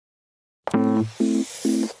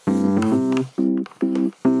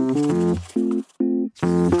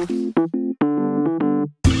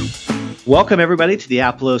Welcome, everybody, to the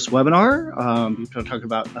Aplos webinar. We're going to talk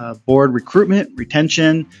about board recruitment,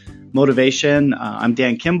 retention, motivation. I'm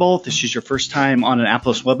Dan Kimball. If this is your first time on an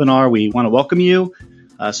Aplos webinar, we want to welcome you.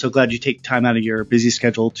 So glad you take time out of your busy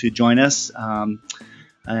schedule to join us. And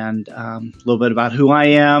a little bit about who I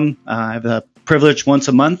am. I have the privilege once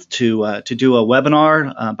a month to do a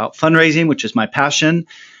webinar about fundraising, which is my passion.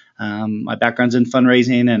 My background's in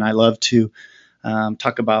fundraising, and I love to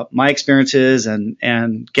talk about my experiences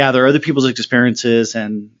and gather other people's experiences,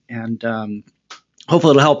 and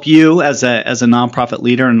hopefully it'll help you as a nonprofit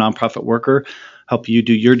leader and nonprofit worker, help you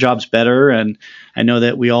do your jobs better. And I know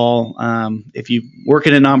that we all, if you work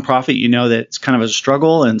in a nonprofit, you know that it's kind of a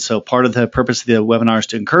struggle. And so part of the purpose of the webinar is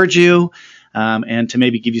to encourage you and to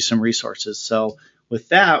maybe give you some resources. So with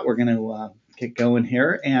that, we're going to get going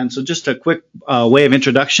here. And so just a quick way of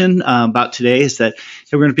introduction about today is that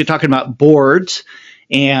we're going to be talking about boards,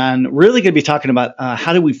 and really going to be talking about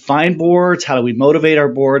how do we find boards, how do we motivate our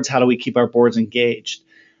boards, how do we keep our boards engaged.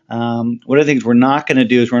 One of the things we're not going to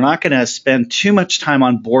do is we're not going to spend too much time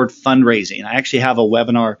on board fundraising. I actually have a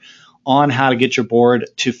webinar on how to get your board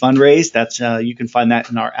to fundraise. That's you can find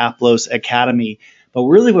that in our Aplos Academy. But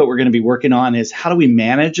really what we're going to be working on is how do we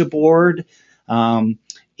manage a board,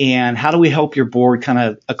 and how do we help your board kind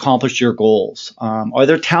of accomplish your goals? Are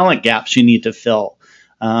there talent gaps you need to fill?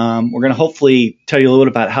 We're going to hopefully tell you a little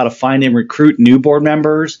bit about how to find and recruit new board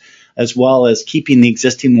members, as well as keeping the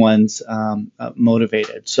existing ones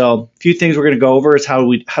motivated. So a few things we're going to go over is how do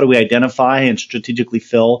we identify and strategically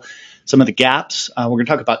fill some of the gaps. We're going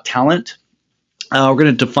to talk about talent. We're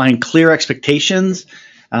going to define clear expectations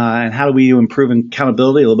and how do we improve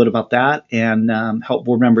accountability, a little bit about that, and help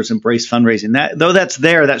board members embrace fundraising. Though that's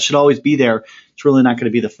there, that should always be there. It's really not going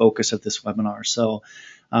to be the focus of this webinar. So.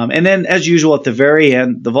 And then, as usual, at the very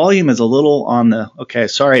end, the volume is a little on the, okay,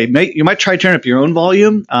 sorry, you might try to turn up your own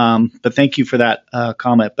volume, but thank you for that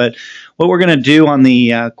comment. But what we're going to do on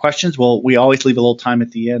the questions, well, we always leave a little time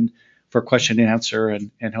at the end for question and answer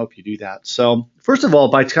and help you do that. So first of all,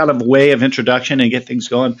 by kind of way of introduction and get things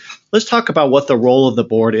going, let's talk about what the role of the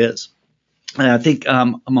board is. And I think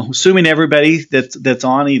I'm assuming everybody that's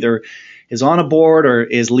on either is on a board or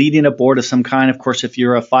is leading a board of some kind. Of course, if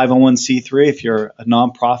you're a 501c3, if you're a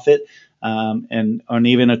nonprofit, and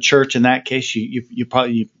even a church, in that case,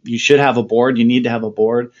 you should have a board. You need to have a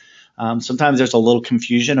board. Sometimes there's a little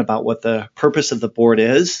confusion about what the purpose of the board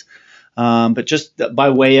is, but just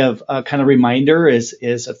by way of kind of reminder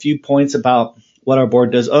is a few points about what our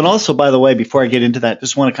board does. And also, by the way, before I get into that,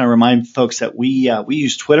 just want to kind of remind folks that we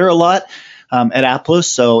use Twitter a lot. At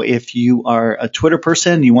Aplos. So if you are a Twitter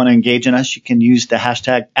person, you want to engage in us, you can use the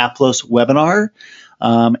hashtag #AplosWebinar.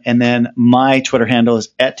 And then my Twitter handle is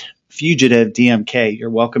 @FugitiveDMK. You're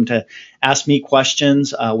welcome to ask me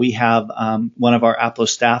questions. We have one of our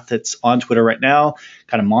Aplos staff that's on Twitter right now,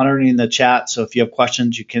 kind of monitoring the chat. So if you have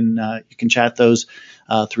questions, you can chat those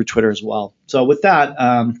through Twitter as well. So with that,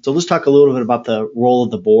 so let's talk a little bit about the role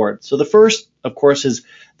of the board. So the first, of course, is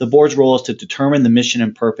the board's role is to determine the mission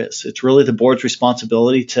and purpose. It's really the board's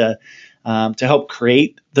responsibility to help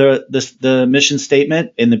create the mission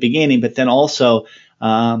statement in the beginning, but then also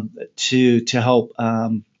to help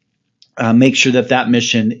make sure that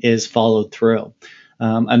mission is followed through.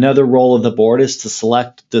 Another role of the board is to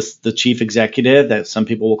select the chief executive, that some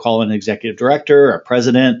people will call an executive director or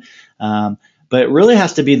president. But it really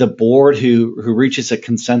has to be the board who reaches a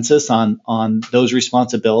consensus on those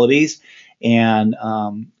responsibilities. And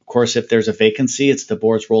of course, if there's a vacancy, it's the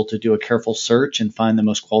board's role to do a careful search and find the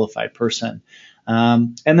most qualified person.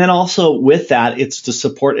 And then also with that, it's to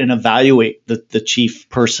support and evaluate the chief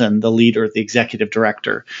person, the leader, the executive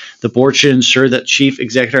director. The board should ensure that chief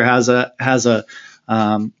executive has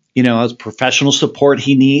professional support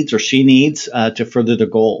he needs or she needs to further the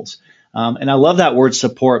goals. And I love that word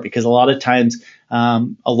support, because a lot of times a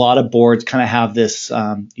lot of boards kind of have this,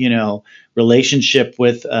 relationship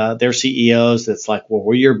with their CEOs that's like, well,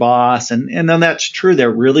 we're your boss. And then that's true. There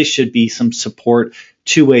really should be some support,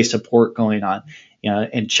 two-way support going on,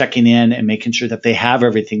 and checking in and making sure that they have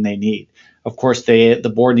everything they need. Of course,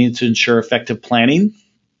 the board needs to ensure effective planning.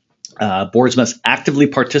 Boards must actively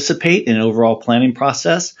participate in an overall planning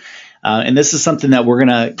process. And this is something that we're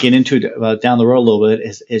going to get into down the road a little bit,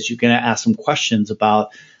 is you're going to ask some questions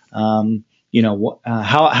about, how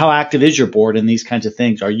active is your board in these kinds of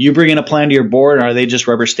things? Are you bringing a plan to your board? Or are they just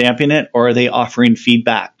rubber stamping it? Or are they offering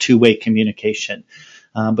feedback, two-way communication?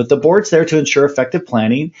 But the board's there to ensure effective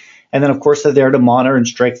planning. And then, of course, they're there to monitor and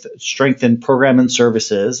strengthen program and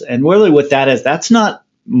services. And really what that is, that's not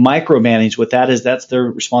micromanage. What that is, that's their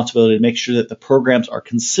responsibility to make sure that the programs are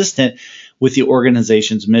consistent with the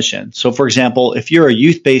organization's mission. So for example, if you're a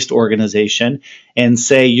youth-based organization and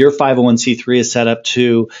say your 501c3 is set up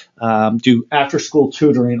to do after-school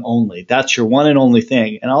tutoring only, that's your one and only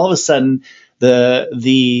thing, and all of a sudden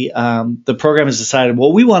the program has decided,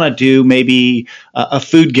 well, we want to do maybe a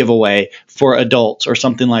food giveaway for adults or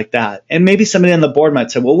something like that. And maybe somebody on the board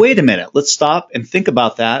might say, well, wait a minute, let's stop and think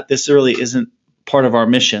about that. This really isn't part of our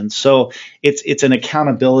mission. So it's an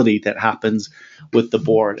accountability that happens with the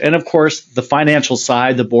board. And of course, the financial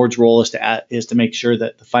side, the board's role is to make sure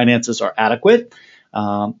that the finances are adequate.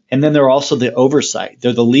 And then they're also the oversight.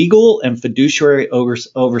 They're the legal and fiduciary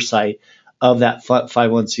oversight of that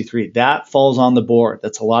 501c3. That falls on the board.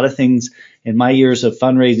 That's a lot of things in my years of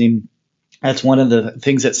fundraising. That's one of the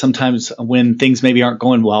things that sometimes when things maybe aren't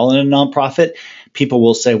going well in a nonprofit, people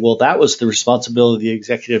will say, well, that was the responsibility of the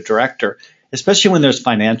executive director, especially when there's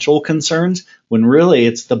financial concerns, when really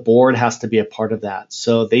it's the board has to be a part of that.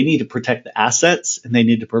 So they need to protect the assets and they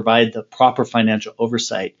need to provide the proper financial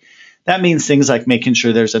oversight. That means things like making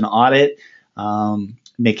sure there's an audit,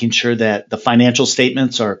 making sure that the financial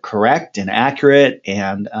statements are correct and accurate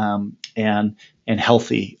and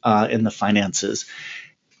healthy in the finances.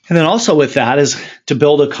 And then also with that is to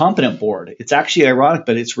build a competent board. It's actually ironic,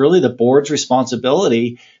 but it's really the board's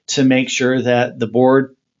responsibility to make sure that the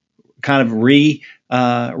board kind of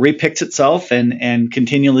repicks itself and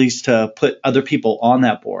continues to put other people on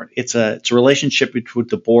that board. It's a relationship between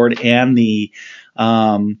the board and the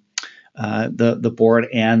board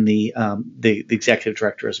and the executive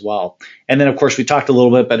director as well. And then, of course, we talked a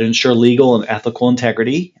little bit about ensure legal and ethical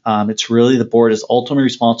integrity. It's really the board is ultimately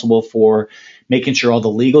responsible for making sure all the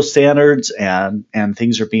legal standards and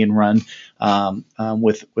things are being run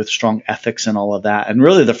with strong ethics and all of that. And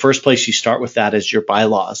really, the first place you start with that is your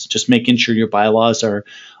bylaws, just making sure your bylaws are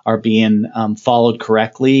being followed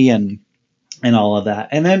correctly and all of that.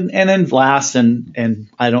 And then last, and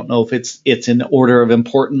I don't know if it's in order of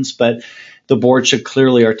importance, but the board should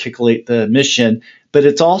clearly articulate the mission, but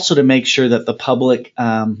it's also to make sure that the public,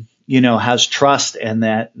 has trust and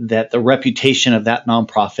that the reputation of that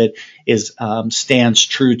nonprofit stands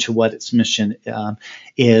true to what its mission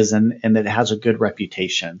is and that it has a good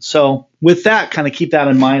reputation. So with that, kind of keep that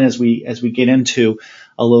in mind as we get into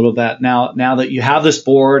a little bit. Now that you have this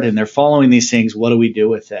board and they're following these things, what do we do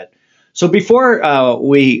with it? So before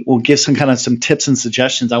we will give some tips and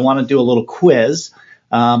suggestions, I want to do a little quiz.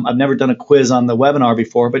 I've never done a quiz on the webinar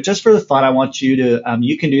before, but just for the thought, I want you to,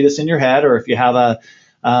 you can do this in your head, or if you have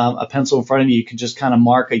a pencil in front of you, you can just kind of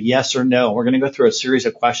mark a yes or no. We're going to go through a series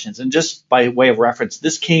of questions. And just by way of reference,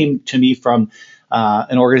 this came to me from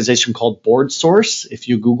an organization called BoardSource. If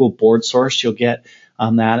you Google BoardSource, you'll get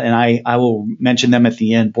that. And I will mention them at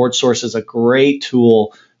the end. BoardSource is a great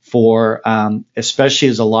tool for, especially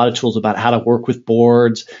there's a lot of tools about how to work with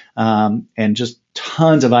boards and just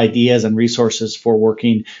tons of ideas and resources for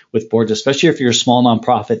working with boards, especially if you're a small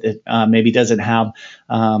nonprofit that maybe doesn't have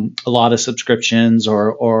a lot of subscriptions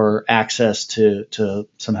or access to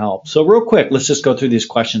some help. So real quick, let's just go through these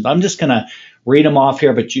questions. I'm just going to read them off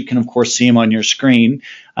here, but you can, of course, see them on your screen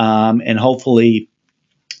and hopefully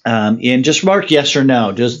and just mark yes or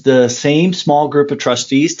no. Does the same small group of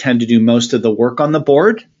trustees tend to do most of the work on the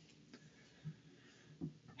board?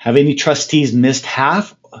 Have any trustees missed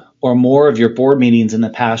half or more of your board meetings in the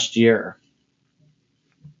past year?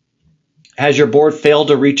 Has your board failed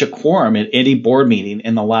to reach a quorum at any board meeting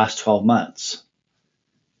in the last 12 months?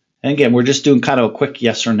 And again, we're just doing kind of a quick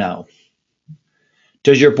yes or no.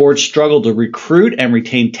 Does your board struggle to recruit and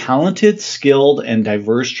retain talented, skilled, and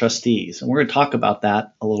diverse trustees? And we're going to talk about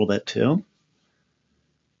that a little bit too.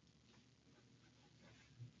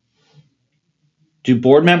 Do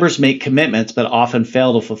board members make commitments but often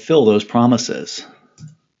fail to fulfill those promises?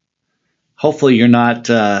 Hopefully you're not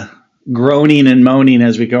groaning and moaning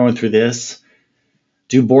as we're going through this.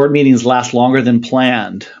 Do board meetings last longer than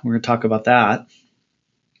planned? We're going to talk about that.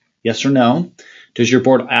 Yes or no? Does your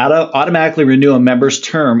board automatically renew a member's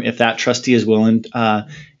term if that trustee is willing,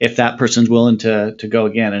 if that person's willing to go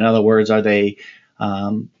again? In other words, are they,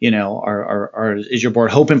 is your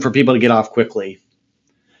board hoping for people to get off quickly?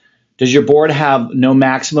 Does your board have no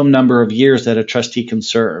maximum number of years that a trustee can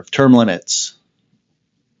serve? Term limits.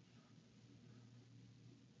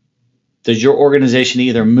 Does your organization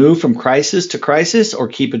either move from crisis to crisis or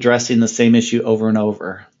keep addressing the same issue over and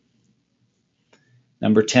over?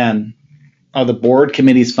 Number 10. Are the board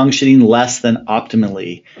committees functioning less than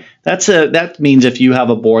optimally? That means if you have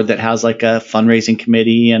a board that has like a fundraising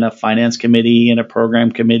committee and a finance committee and a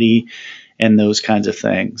program committee and those kinds of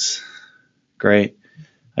things. Great.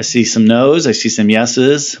 I see some no's. I see some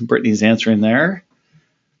yeses. Brittany's answering there.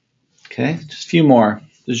 Okay, just a few more.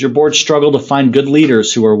 Does your board struggle to find good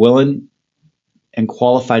leaders who are willing and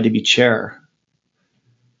qualified to be chair?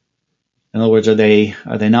 In other words, are they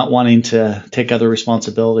not wanting to take other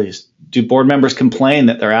responsibilities? Do board members complain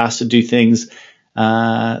that they're asked to do things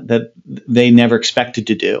that they never expected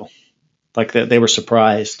to do, like that they were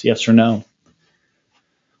surprised? Yes or no?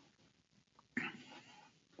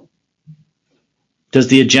 Does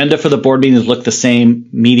the agenda for the board meetings look the same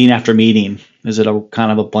meeting after meeting? Is it a kind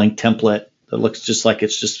of a blank template that looks just like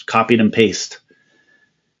it's just copied and paste?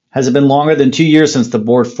 Has it been longer than 2 years since the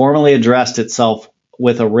board formally addressed itself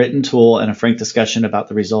with a written tool and a frank discussion about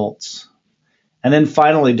the results? And then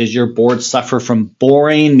finally, does your board suffer from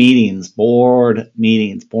boring meetings? Boring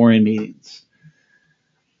meetings.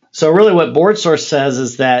 So really what BoardSource says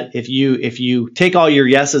is that if you take all your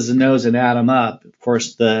yeses and nos and add them up, of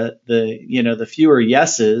course the fewer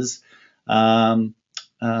yeses mean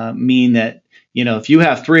that if you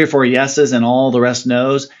have 3 or 4 yeses and all the rest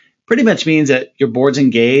nos, pretty much means that your board's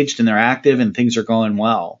engaged and they're active and things are going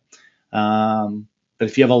well. But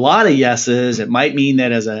if you have a lot of yeses, it might mean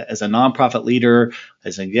that as a nonprofit leader,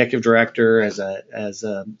 as an executive director, as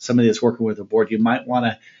somebody that's working with a board, you might want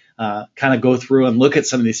to kind of go through and look at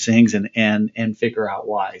some of these things and figure out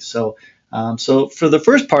why. So for the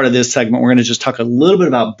first part of this segment, we're going to just talk a little bit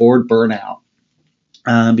about board burnout.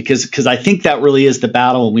 Because I think that really is the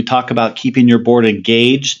battle when we talk about keeping your board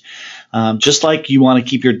engaged. Just like you want to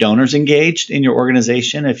keep your donors engaged in your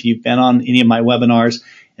organization. If you've been on any of my webinars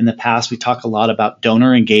in the past, we talk a lot about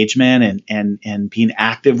donor engagement and being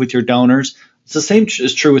active with your donors. It's the same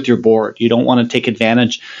is true with your board. You don't want to take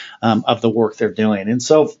advantage of the work they're doing. And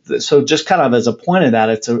so just kind of as a point of that,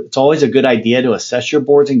 it's always a good idea to assess your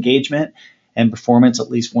board's engagement and performance at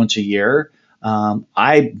least once a year.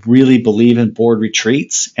 I really believe in board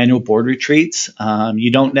retreats, annual board retreats.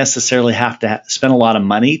 You don't necessarily have to spend a lot of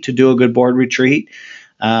money to do a good board retreat.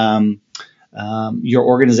 Your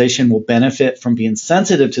organization will benefit from being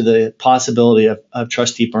sensitive to the possibility of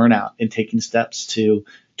trustee burnout and taking steps to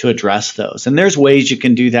address those. And there's ways you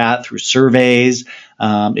can do that through surveys.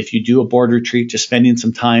 If you do a board retreat, just spending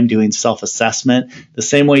some time doing self-assessment. The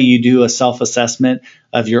same way you do a self-assessment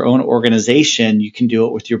of your own organization, you can do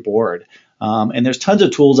it with your board. And there's tons of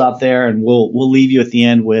tools out there, and we'll leave you at the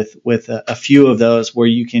end with a few of those where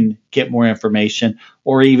you can get more information.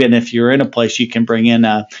 Or even if you're in a place, you can bring in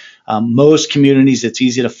most communities. It's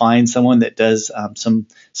easy to find someone that does some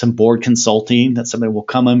board consulting. That somebody will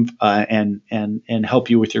come in and help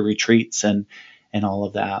you with your retreats and all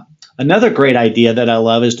of that. Another great idea that I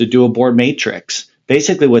love is to do a board matrix.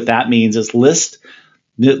 Basically, what that means is list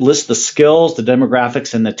the skills, the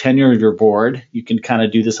demographics, and the tenure of your board. You can kind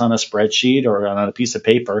of do this on a spreadsheet or on a piece of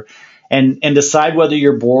paper and decide whether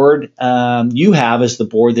your board you have is the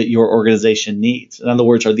board that your organization needs. In other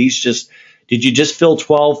words, did you just fill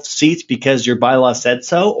 12 seats because your bylaw said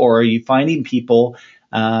so, or are you finding people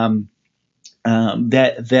that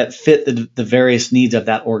fit the various needs of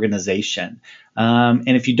that organization? And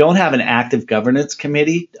if you don't have an active governance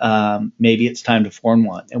committee, maybe it's time to form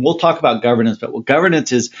one. And we'll talk about governance, but what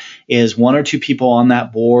governance is 1 or 2 people on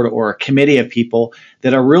that board or a committee of people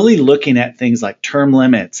that are really looking at things like term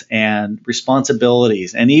limits and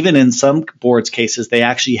responsibilities. And even in some boards cases, they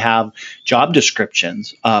actually have job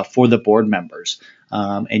descriptions for the board members.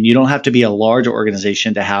 And you don't have to be a large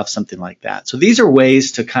organization to have something like that. So these are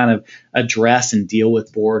ways to kind of address and deal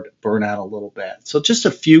with board burnout a little bit. So just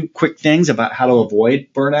a few quick things about how to avoid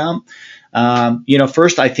burnout.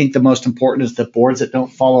 First, I think the most important is the boards that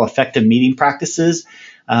don't follow effective meeting practices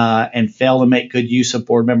and fail to make good use of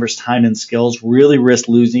board members' time and skills really risk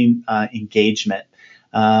losing engagement.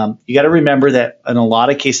 You got to remember that in a lot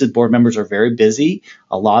of cases, board members are very busy.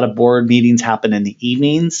 A lot of board meetings happen in the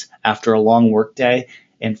evenings after a long work day.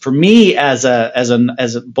 And for me, as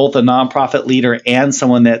both a nonprofit leader and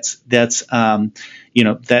someone that's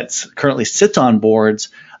currently sits on boards,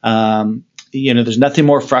 there's nothing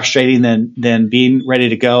more frustrating than being ready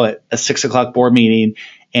to go at a 6 o'clock board meeting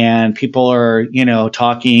and people are,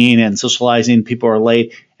 talking and socializing. People are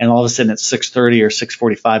late, and all of a sudden it's 6:30 or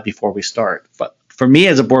 6:45 before we start. But for me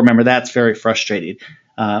as a board member, that's very frustrating.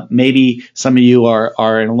 Maybe some of you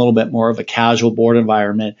are in a little bit more of a casual board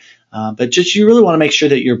environment, but you really want to make sure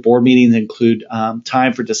that your board meetings include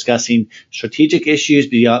time for discussing strategic issues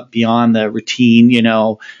beyond the routine,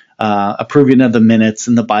 approving of the minutes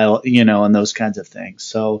and the bio, and those kinds of things.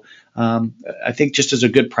 So I think just as a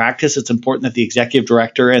good practice, it's important that the executive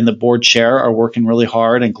director and the board chair are working really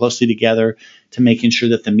hard and closely together to making sure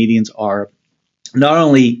that the meetings are not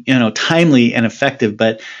only timely and effective,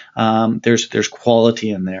 but there's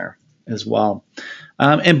quality in there as well.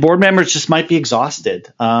 And board members just might be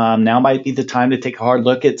exhausted. Now might be the time to take a hard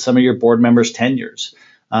look at some of your board members' tenures.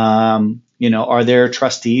 Are there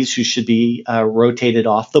trustees who should be rotated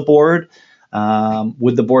off the board?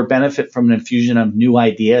 Would the board benefit from an infusion of new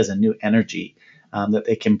ideas and new energy that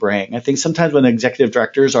they can bring? I think sometimes when executive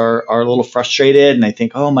directors are a little frustrated and they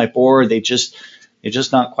think, oh, my board, they're just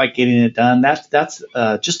not quite getting it done. That's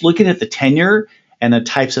just looking at the tenure and the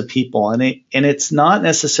types of people, and it's not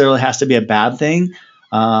necessarily has to be a bad thing.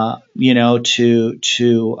 To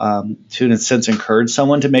in a sense encourage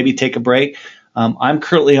someone to maybe take a break. I'm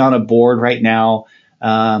currently on a board right now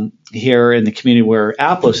here in the community where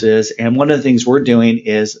Aplos is, and one of the things we're doing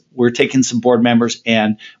is we're taking some board members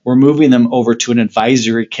and we're moving them over to an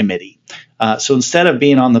advisory committee. So instead of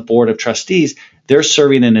being on the board of trustees, they're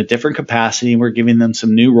serving in a different capacity. We're giving them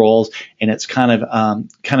some new roles, and it's kind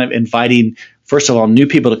of inviting, first of all, new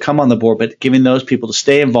people to come on the board, but giving those people to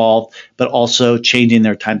stay involved, but also changing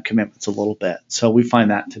their time commitments a little bit. So we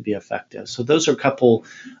find that to be effective. So those are a couple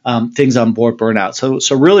things on board burnout.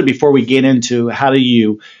 So really, before we get into how do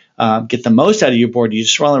you get the most out of your board, you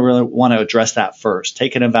just really want to address that first.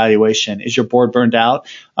 Take an evaluation. Is your board burned out?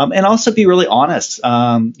 And also be really honest.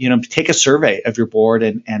 Take a survey of your board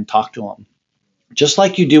and talk to them. Just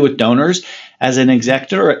like you do with donors, as an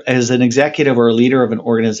executive or a leader of an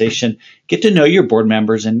organization, get to know your board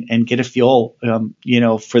members and get a feel,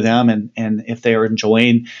 for them and if they are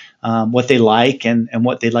enjoying what they like and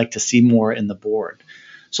what they'd like to see more in the board.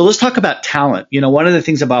 So let's talk about talent. One of the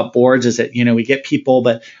things about boards is that, we get people,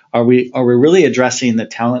 but are we really addressing the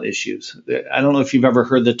talent issues? I don't know if you've ever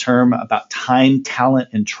heard the term about time, talent,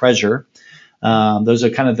 and treasure. Those are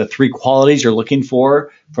kind of the three qualities you're looking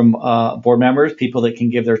for from board members: people that can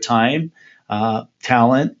give their time,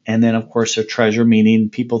 talent, and then, of course, their treasure, meaning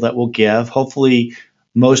people that will give. Hopefully,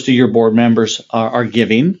 most of your board members are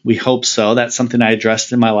giving. We hope so. That's something I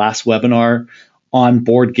addressed in my last webinar on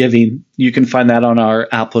board giving. You can find that on our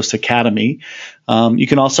Aplos Academy. You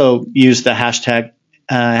can also use the hashtag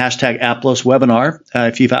Aplos webinar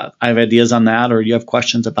if I have ideas on that or you have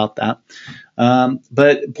questions about that.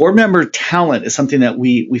 But board member talent is something that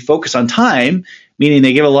we focus on. Time, meaning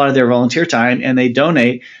they give a lot of their volunteer time and they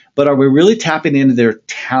donate, but are we really tapping into their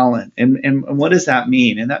talent? And what does that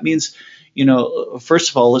mean? And that means, first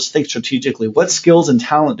of all, let's think strategically. What skills and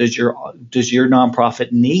talent does your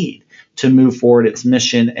nonprofit need to move forward its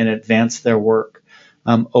mission and advance their work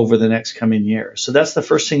over the next coming years? So that's the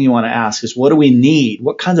first thing you want to ask is, what do we need?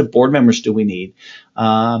 What kinds of board members do we need?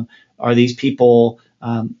 Are these people,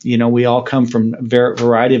 we all come from a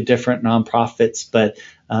variety of different nonprofits, but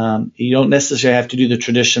you don't necessarily have to do the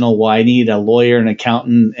traditional, well, I need a lawyer, an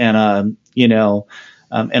accountant, and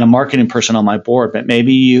a marketing person on my board. But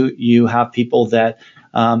maybe you have people that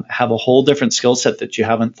have a whole different skill set that you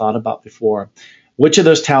haven't thought about before. Which of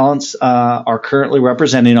those talents are currently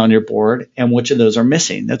representing on your board, and which of those are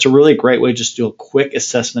missing? That's a really great way just to do a quick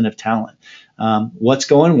assessment of talent. What's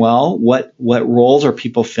going well? What roles are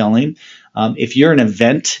people filling? If you're an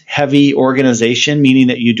event-heavy organization, meaning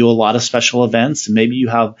that you do a lot of special events, and maybe you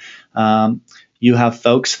have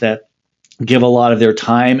folks that give a lot of their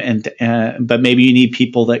time, but maybe you need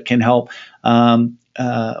people that can help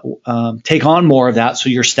take on more of that so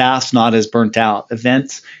your staff's not as burnt out.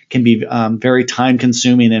 Events can be very time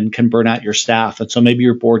consuming and can burn out your staff. And so maybe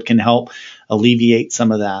your board can help alleviate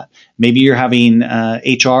some of that. Maybe you're having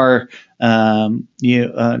HR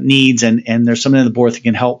needs and there's somebody on the board that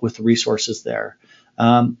can help with the resources there.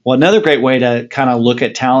 Well, another great way to kind of look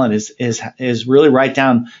at talent is really write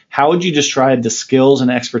down, how would you describe the skills and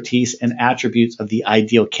expertise and attributes of the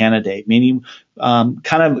ideal candidate? Meaning,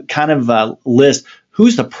 kind of list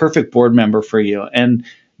who's the perfect board member for you, and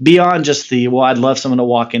beyond just I'd love someone to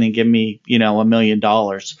walk in and give me, $1 million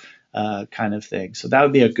kind of thing. So that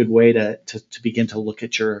would be a good way to begin to look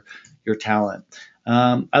at your talent.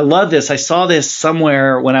 I love this. I saw this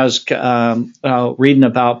somewhere when I was reading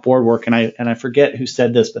about board work, and I forget who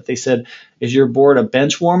said this, but they said, "Is your board a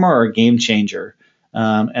bench warmer or a game changer?"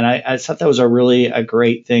 And I thought that was a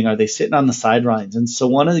great thing. Are they sitting on the sidelines? And so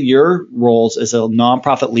one of your roles as a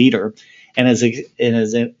nonprofit leader and as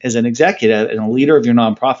an executive and a leader of your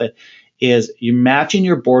nonprofit is you're matching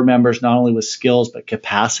your board members not only with skills but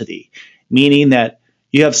capacity, meaning that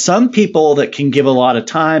you have some people that can give a lot of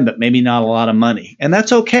time, but maybe not a lot of money. And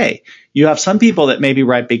that's okay. You have some people that maybe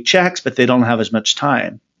write big checks, but they don't have as much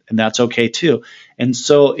time and that's okay too. And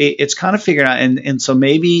so it's kind of figuring out, and so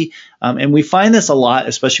maybe, and we find this a lot,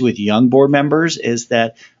 especially with young board members, is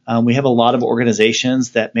that we have a lot of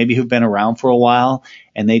organizations that maybe who've been around for a while,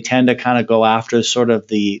 and they tend to kind of go after sort of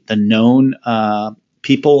the known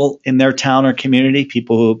people in their town or community,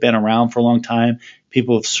 people who have been around for a long time,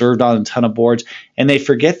 people who've served on a ton of boards, and they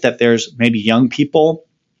forget that there's maybe young people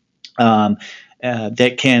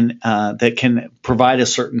that can provide a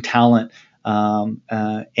certain talent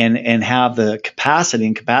and have the capacity.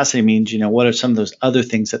 And capacity means, what are some of those other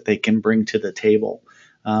things that they can bring to the table?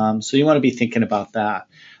 So you want to be thinking about that.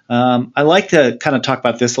 I like to kind of talk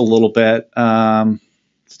about this a little bit.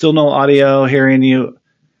 Still no audio hearing you.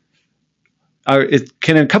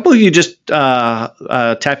 Can a couple of you just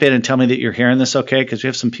tap in and tell me that you're hearing this okay? Because we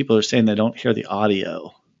have some people who are saying they don't hear the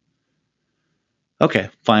audio. Okay,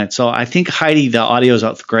 fine. So I think, Heidi, the audio is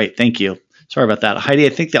out. Great. Thank you. Sorry about that. Heidi, I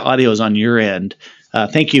think the audio is on your end.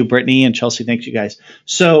 Thank you, Brittany and Chelsea. Thank you, guys.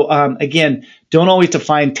 So again, don't always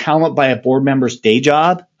define talent by a board member's day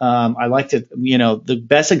job. I like to, the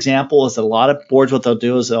best example is that a lot of boards, what they'll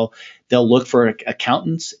do is they'll look for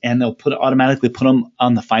accountants and they'll automatically put them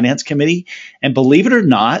on the finance committee. And believe it or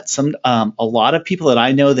not, a lot of people that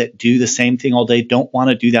I know that do the same thing all day don't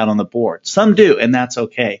want to do that on the board. Some do, and that's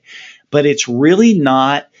okay. But it's really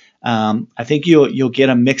not. I think you'll get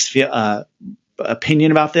a mixed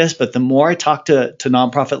opinion about this, but the more I talk to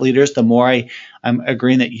nonprofit leaders, the more I'm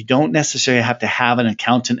agreeing that you don't necessarily have to have an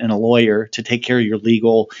accountant and a lawyer to take care of your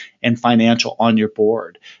legal and financial on your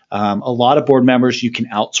board. A lot of board members, you can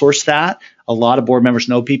outsource that. A lot of board members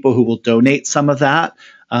know people who will donate some of that.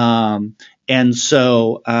 And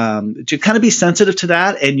so to kind of be sensitive to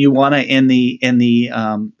that, and you want to in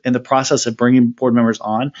the process of bringing board members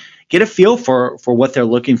on, get a feel for what they're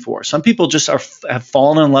looking for. Some people just have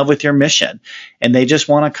fallen in love with your mission, and they just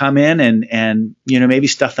want to come in and maybe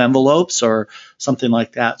stuff envelopes or something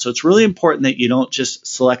like that. So it's really important that you don't just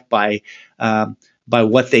select by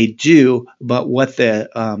what they do, but what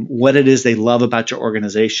it is they love about your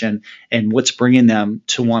organization and what's bringing them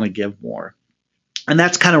to want to give more. And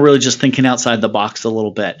that's kind of really just thinking outside the box a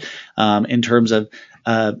little bit in terms of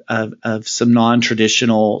some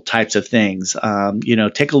non-traditional types of things.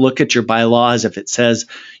 Take a look at your bylaws. If it says,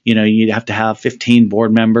 you have to have 15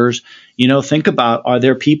 board members, think about, are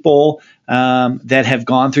there people that have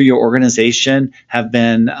gone through your organization, have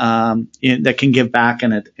been that can give back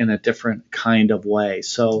in a different kind of way.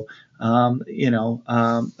 So,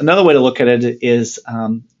 another way to look at it is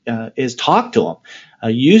talk to them.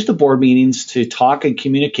 Use the board meetings to talk and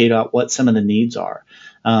communicate about what some of the needs are.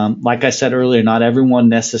 Like I said earlier, not everyone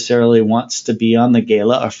necessarily wants to be on the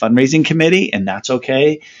gala or fundraising committee, and that's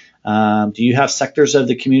okay. Do you have sectors of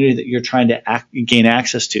the community that you're trying to gain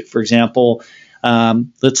access to? For example,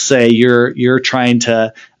 let's say you're trying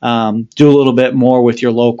to do a little bit more with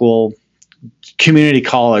your local community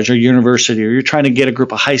college or university, or you're trying to get a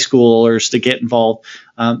group of high schoolers to get involved.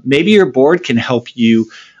 Maybe your board can help you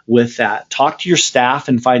with that. Talk to your staff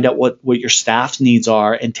and find out what your staff's needs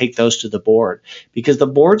are and take those to the board, because the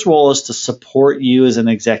board's role is to support you as an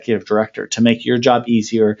executive director, to make your job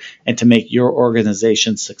easier and to make your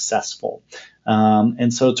organization successful.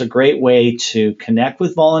 And so it's a great way to connect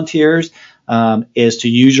with volunteers, is to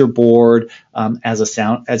use your board as a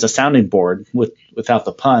sounding board. Without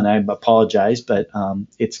the pun, I apologize, but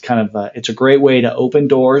it's a great way to open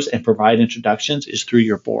doors and provide introductions is through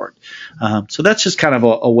your board. So that's just kind of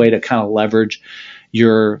a way to kind of leverage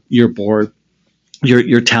your board,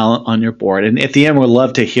 your talent on your board. And at the end, we'd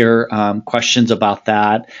love to hear questions about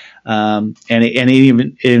that. And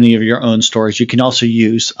even any of your own stories. You can also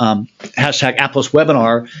use hashtag Aplos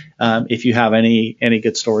webinar if you have any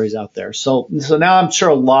good stories out there. So now I'm sure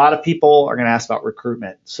a lot of people are going to ask about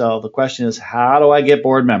recruitment. So the question is, how do I get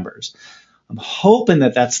board members? I'm hoping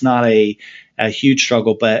that that's not a huge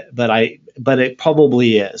struggle, but it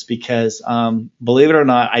probably is, because believe it or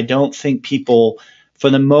not, I don't think people, for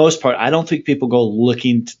the most part, I don't think people go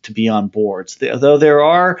looking to be on boards. Though there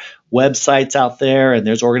are websites out there and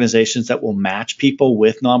there's organizations that will match people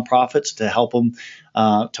with nonprofits to help them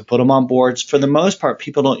to put them on boards. For the most part,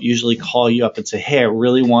 people don't usually call you up and say, hey, I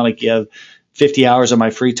really want to give 50 hours of my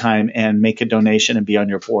free time and make a donation and be on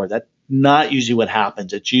your board. That's not usually what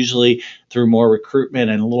happens. It's usually through more recruitment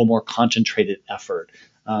and a little more concentrated effort.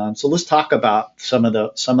 So let's talk about some of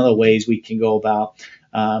the ways we can go about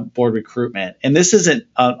board recruitment. And this isn't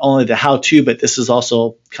only the how-to, but this is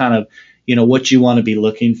also kind of, what you want to be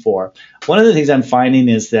looking for. One of the things I'm finding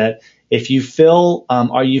is that if you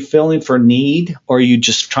are you filling for need, or are you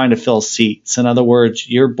just trying to fill seats? In other words,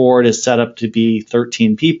 your board is set up to be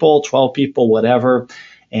 13 people, 12 people, whatever.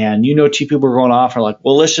 and you know 2 people are going off, are like,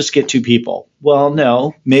 well, let's just get 2 people. Well,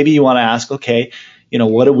 no, maybe you want to ask, okay,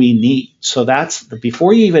 what do we need? So that's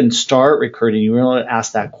before you even start recruiting, you really want to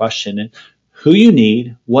ask that question, and who you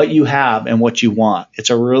need, what you have, and what you want. It's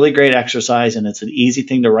a really great exercise, and it's an easy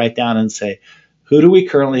thing to write down and say, who do we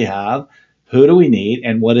currently have? Who do we need?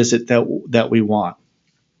 And what is it that we want?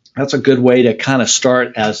 That's a good way to kind of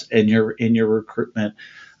start as in your recruitment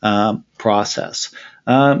process.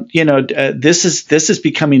 This is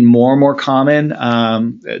becoming more and more common.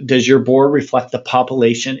 Does your board reflect the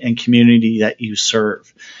population and community that you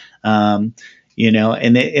serve? And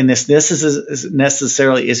this is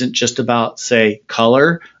necessarily isn't just about, say,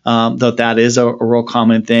 color, though that is a real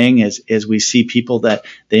common thing. As we see people that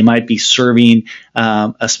they might be serving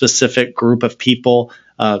a specific group of people,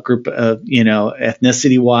 group of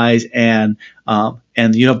ethnicity wise, and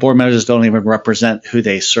board members don't even represent who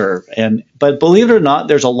they serve. But believe it or not,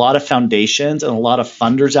 there's a lot of foundations and a lot of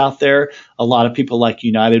funders out there, a lot of people like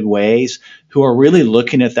United Ways, who are really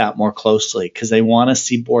looking at that more closely because they want to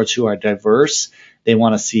see boards who are diverse. They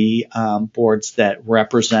want to see boards that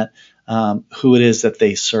represent who it is that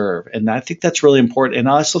they serve. And I think that's really important. And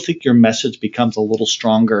I also think your message becomes a little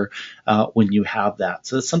stronger when you have that.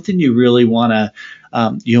 So it's something you really want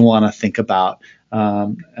to think about,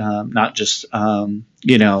 not just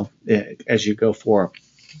as you go forward.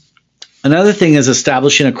 Another thing is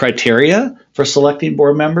establishing a criteria for selecting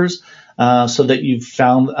board members so that you've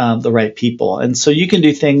found the right people. And so you can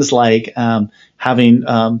do things like having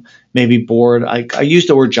maybe board, I use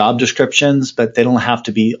the word job descriptions, but they don't have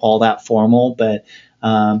to be all that formal. But,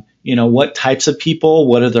 what types of people,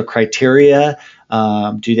 what are the criteria?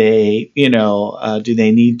 Do they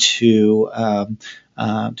need to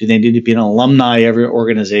be an alumni of every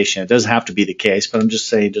organization? It doesn't have to be the case, but I'm just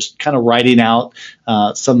saying, just kind of writing out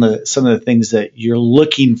some of the things that you're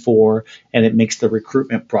looking for, and it makes the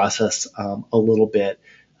recruitment process a little bit,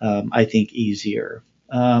 I think, easier.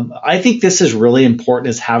 I think this is really important,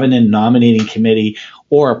 is having a nominating committee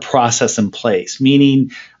or a process in place,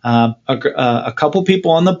 meaning a couple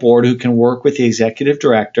people on the board who can work with the executive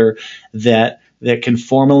director that can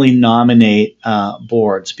formally nominate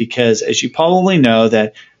boards, because as you probably know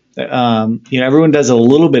that everyone does it a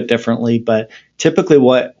little bit differently, but typically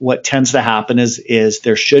what tends to happen is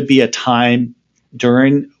there should be a time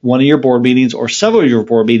during one of your board meetings or several of your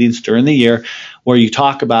board meetings during the year where you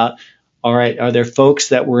talk about, all right, are there folks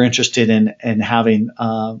that we're interested in having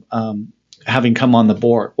come on the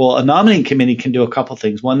board? Well, a nominating committee can do a couple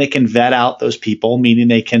things. One, they can vet out those people, meaning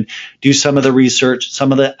they can do some of the research,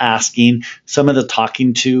 some of the asking, some of the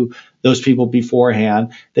talking to those people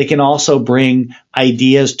beforehand. They can also bring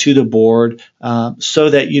ideas to the board so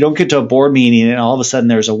that you don't get to a board meeting and all of a sudden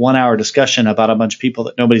there's a 1-hour discussion about a bunch of people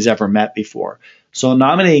that nobody's ever met before. So a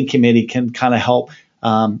nominating committee can kind of help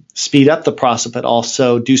speed up the process, but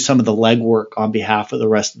also do some of the legwork on behalf of the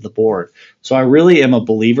rest of the board. So I really am a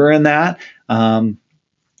believer in that.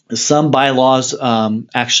 Some bylaws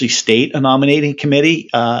actually state a nominating committee.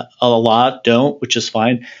 A lot don't, which is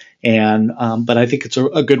fine. But I think it's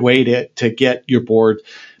a good way to get your board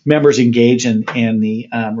members engaged in the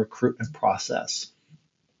recruitment process.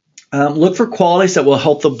 Look for qualities that will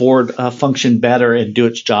help the board function better and do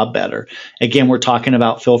its job better. Again, we're talking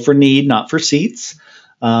about fill for need, not for seats.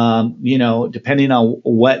 Depending on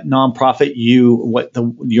what nonprofit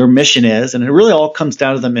your mission is, and it really all comes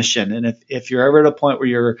down to the mission. And if you're ever at a point where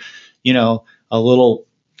you're, a little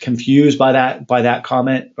confused by that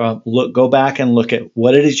comment, go back and look at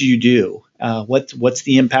what it is you do. What's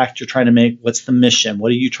the impact you're trying to make? What's the mission?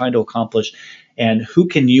 What are you trying to accomplish? And who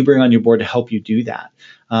can you bring on your board to help you do that?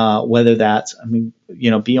 Whether that's,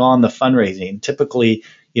 beyond the fundraising. Typically,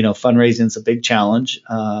 fundraising is a big challenge,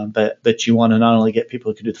 but you want to not only get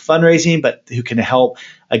people who can do the fundraising, but who can help,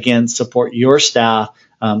 again, support your staff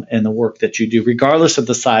and the work that you do, regardless of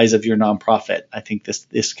the size of your nonprofit. I think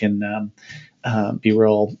this can be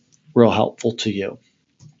real helpful to you.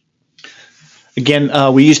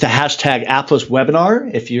 Again, we use the hashtag Aplos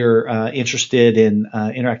webinar if you're interested in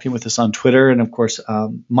interacting with us on Twitter. And of course,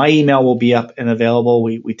 my email will be up and available.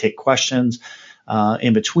 We take questions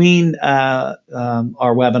in between our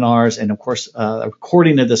webinars. And of course, a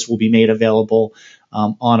recording of this will be made available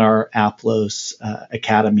on our Aplos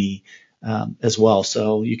Academy as well.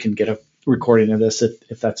 So you can get a recording of this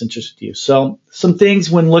if that's interesting to you. So some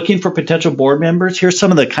things when looking for potential board members, here's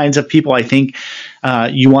some of the kinds of people I think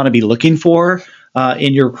you want to be looking for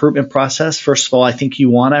in your recruitment process. First of all, I think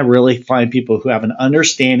you want to really find people who have an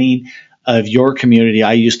understanding of your community.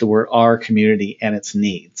 I use the word our community and its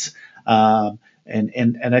needs.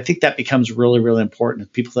 And I think that becomes really, really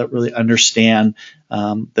important. People that really understand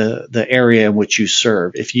the area in which you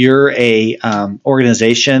serve. If you're a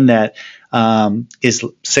organization that is,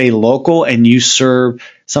 say, local, and you serve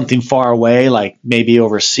something far away, like maybe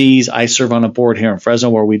overseas. I serve on a board here in Fresno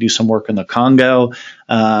where we do some work in the Congo.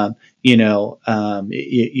 You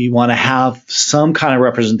want to have some kind of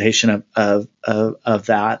representation of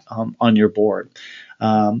that on your board.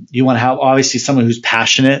 You want to have, obviously, someone who's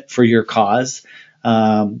passionate for your cause.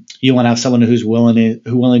 You want to have someone who's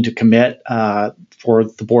willing to commit for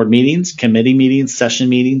the board meetings, committee meetings, session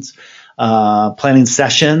meetings, planning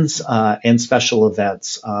sessions, and special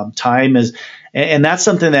events. Time is, and that's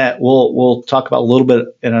something that we'll talk about a little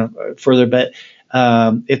bit further. But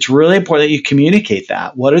it's really important that you communicate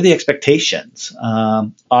that. What are the expectations?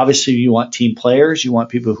 Obviously, you want team players. You want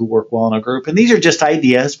people who work well in a group. And these are just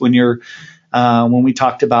ideas when we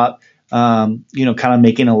talked about kind of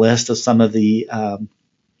making a list of some of the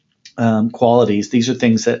qualities. These are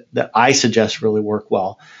things that I suggest really work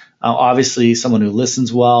well. Obviously, someone who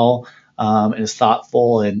listens well and is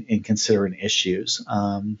thoughtful and considering issues.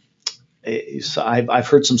 So I've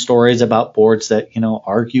heard some stories about boards that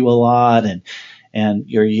argue a lot, and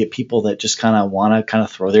you get people that just kind of want to kind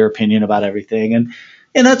of throw their opinion about everything, and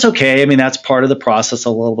that's okay. I mean, that's part of the process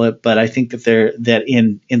a little bit, but I think that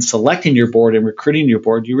in selecting your board and recruiting your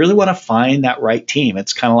board, you really want to find that right team.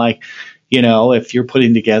 It's kind of like, if you're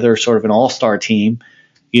putting together sort of an all-star team,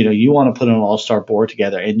 you want to put an all-star board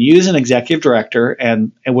together and use an executive director,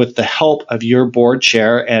 and with the help of your board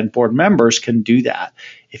chair and board members can do that.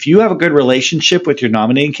 If you have a good relationship with your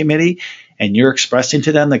nominating committee and you're expressing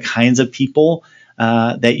to them the kinds of people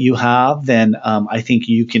that you have, then I think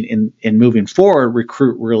you can, in moving forward,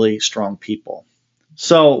 recruit really strong people.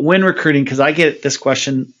 So when recruiting, because I get this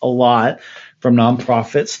question a lot from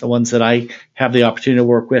nonprofits, the ones that I have the opportunity to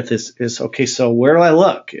work with is okay, so where do I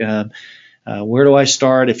look? Where do I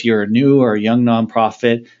start if you're a new or a young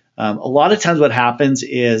nonprofit? A lot of times what happens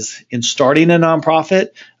is in starting a nonprofit,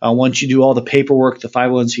 once you do all the paperwork, the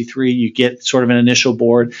 501c3, you get sort of an initial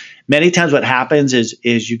board. Many times what happens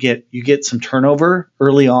is you get some turnover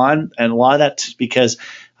early on, and a lot of that's because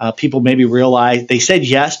people maybe realize they said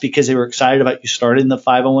yes because they were excited about you starting the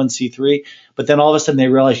 501c3, but then all of a sudden they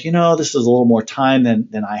realize, this is a little more time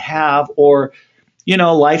than I have, or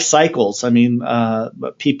life cycles. I mean,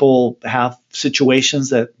 people have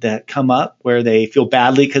situations that come up where they feel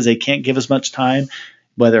badly because they can't give as much time,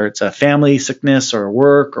 whether it's a family sickness or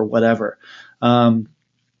work or whatever. And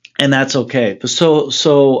that's okay. But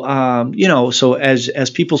so as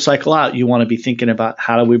people cycle out, you want to be thinking about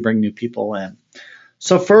how do we bring new people in.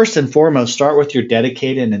 So first and foremost, start with your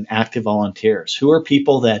dedicated and active volunteers. Who are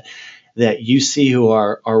people that you see who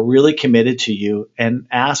are really committed to you, and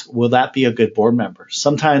ask, will that be a good board member?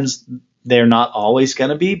 Sometimes they're not always going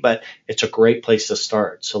to be, but it's a great place to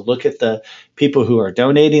start. So look at the people who are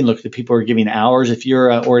donating, look at the people who are giving hours. If you're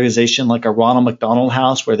an organization like a Ronald McDonald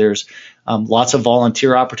House where there's lots of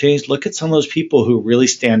volunteer opportunities, look at some of those people who really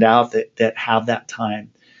stand out that have that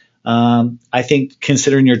time. I think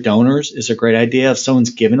considering your donors is a great idea. If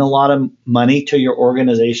someone's given a lot of money to your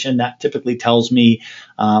organization, that typically tells me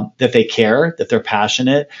that they care, that they're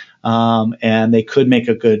passionate, and they could make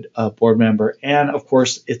a good board member. And of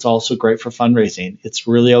course, it's also great for fundraising. It's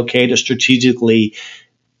really okay to strategically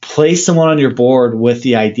place someone on your board with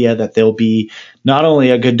the idea that they'll be not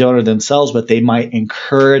only a good donor themselves, but they might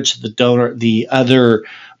encourage the other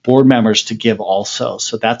board members to give also.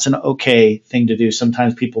 So that's an okay thing to do.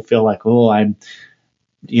 Sometimes people feel like,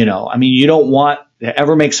 you don't want to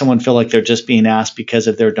ever make someone feel like they're just being asked because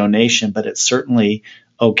of their donation, but it's certainly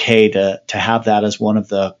okay to have that as one of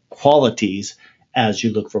the qualities as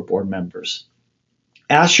you look for board members.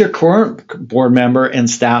 Ask your current board member and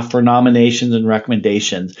staff for nominations and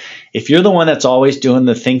recommendations. If you're the one that's always doing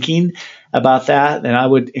the thinking about that, then I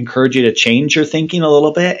would encourage you to change your thinking a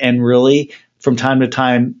little bit and really from time to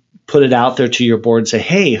time put it out there to your board and say,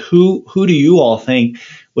 hey, who do you all think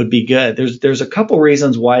would be good? There's a couple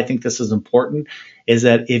reasons why I think this is important, is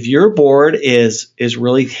that if your board is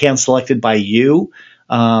really hand selected by you,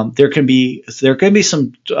 there can be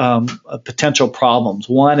some potential problems.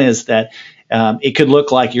 One is that it could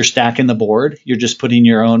look like you're stacking the board. You're just putting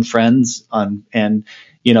your own friends on and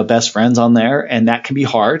best friends on there, and that can be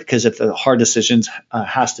hard because if the hard decisions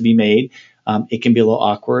has to be made, it can be a little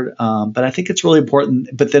awkward. But I think it's really important.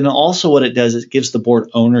 But then also what it does is it gives the board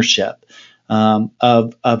ownership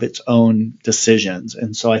of its own decisions,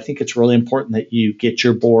 and so I think it's really important that you get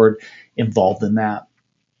your board involved in that.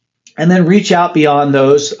 And then reach out beyond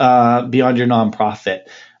those, beyond your nonprofit.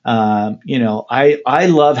 I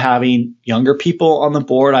love having younger people on the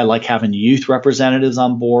board. I like having youth representatives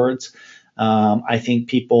on boards. I think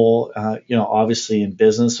people, obviously in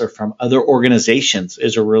business or from other organizations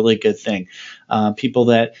is a really good thing. People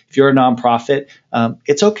that, if you're a nonprofit,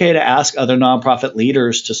 it's okay to ask other nonprofit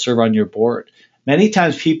leaders to serve on your board. Many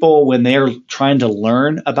times people, when they're trying to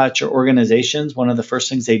learn about your organizations, one of the first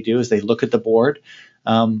things they do is they look at the board.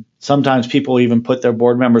 Sometimes people even put their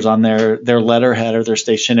board members on their letterhead or their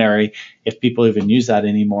stationery, if people even use that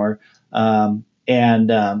anymore. And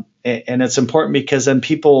it's important because then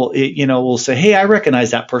people, will say, hey, I recognize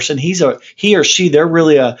that person. He or she, they're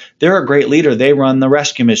a great leader. They run the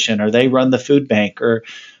rescue mission, or they run the food bank, or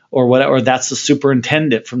whatever. Or that's the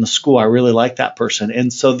superintendent from the school. I really like that person.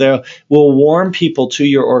 And so they will warm people to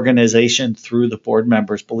your organization through the board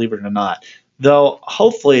members, believe it or not. Though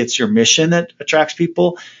hopefully it's your mission that attracts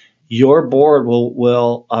people, your board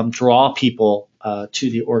will draw people to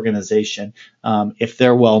the organization if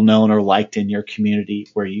they're well known or liked in your community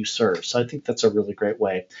where you serve. So I think that's a really great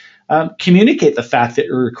way. Communicate the fact that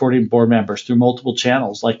you're recording board members through multiple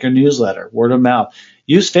channels, like your newsletter, word of mouth.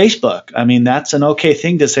 Use Facebook. I mean, that's an okay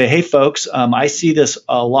thing to say, hey, folks, I see this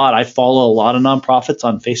a lot. I follow a lot of nonprofits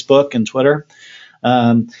on Facebook and Twitter.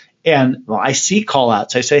 And I see call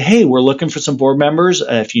outs. I say, hey, we're looking for some board members.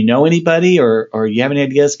 If you know anybody or you have any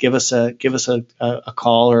ideas, give us a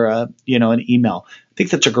call or an email. I think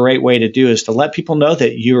that's a great way to do, is to let people know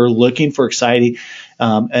that you're looking for exciting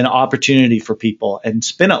an opportunity for people, and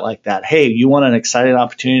spin it like that. Hey, you want an exciting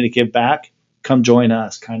opportunity to give back? Come join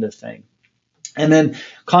us, kind of thing. And then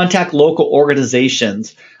contact local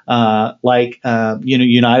organizations like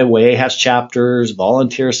United Way has chapters,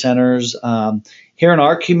 volunteer centers. Here in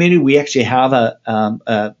our community, we actually have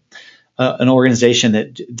an organization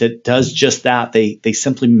that does just that. They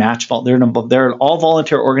simply match. They're an all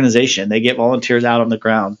volunteer organization. They get volunteers out on the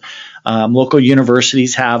ground. Local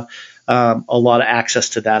universities have a lot of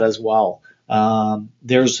access to that as well.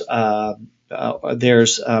 There's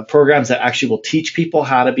programs that actually will teach people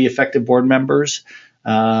how to be effective board members.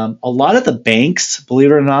 A lot of the banks,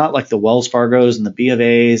 believe it or not, like the Wells Fargos and the B of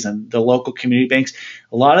A's and the local community banks,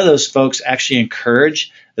 a lot of those folks actually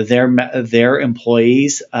encourage their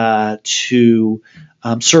employees to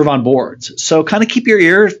serve on boards. So kind of keep your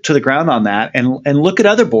ear to the ground on that, and look at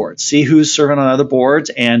other boards, see who's serving on other boards,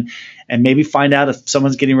 and maybe find out if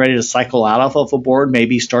someone's getting ready to cycle out of a board.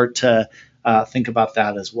 Maybe start to think about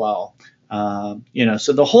that as well.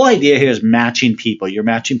 So the whole idea here is matching people. You're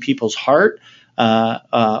matching people's heart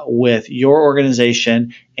with your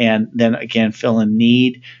organization, and then again fill in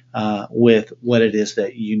need with what it is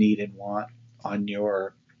that you need and want on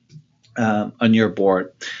your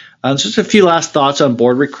board. Just a few last thoughts on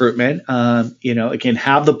board recruitment. Again,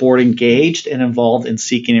 have the board engaged and involved in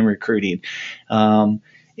seeking and recruiting.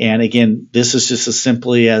 And again, this is just as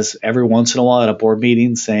simply as every once in a while at a board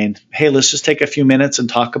meeting saying, hey, let's just take a few minutes and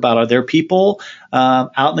talk about, are there people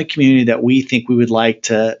out in the community that we think we would like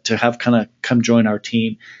to have kind of come join our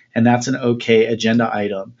team? And that's an okay agenda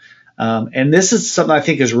item. And this is something I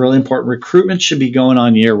think is really important. Recruitment should be going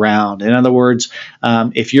on year round. In other words,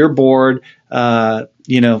 if your board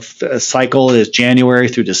cycle is January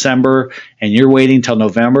through December, and you're waiting till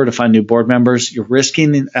November to find new board members, you're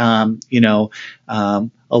risking,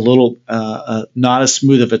 a little not as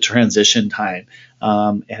smooth of a transition time.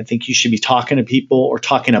 And I think you should be talking to people, or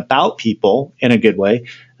talking about people in a good way,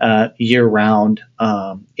 year round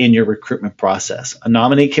in your recruitment process. A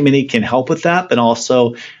nominee committee can help with that, but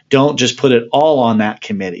also don't just put it all on that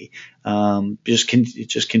committee.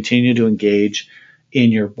 Just continue to engage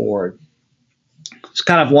in your board. Just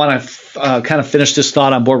kind of want to kind of finish this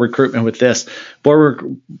thought on board recruitment with this.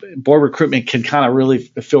 Board recruitment can kind of really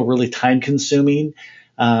feel really time consuming.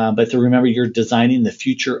 But to remember, you're designing the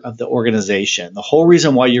future of the organization. The whole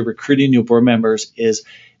reason why you're recruiting new board members is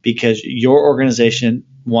because your organization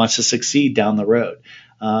wants to succeed down the road.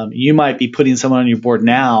 You might be putting someone on your board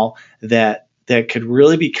now that could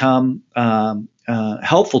really become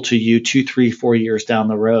helpful to you 2, 3, 4 years down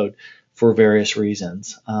the road for various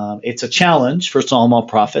reasons. It's a challenge for small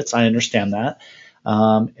profits. I understand that.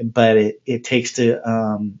 But it takes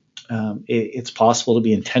to it's possible to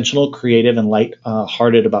be intentional, creative, and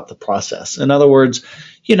light-hearted about the process. In other words,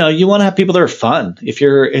 you want to have people that are fun. If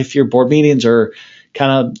your board meetings are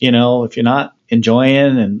kind of, if you're not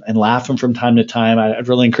enjoying and laughing from time to time, I'd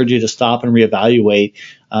really encourage you to stop and reevaluate.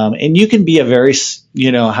 And you can be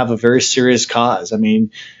have a very serious cause. I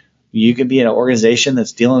mean, you could be in an organization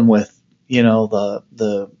that's dealing with,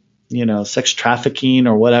 the sex trafficking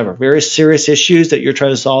or whatever, very serious issues that you're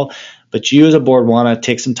trying to solve. but you as a board want to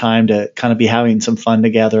take some time to kind of be having some fun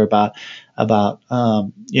together about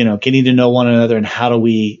getting to know one another and how do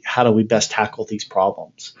we best tackle these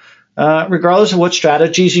problems. Regardless of what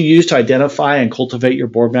strategies you use to identify and cultivate your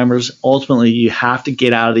board members, ultimately you have to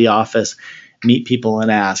get out of the office, meet people,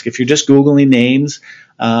 and ask. If you're just Googling names,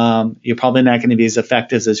 you're probably not going to be as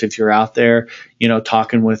effective as if you're out there,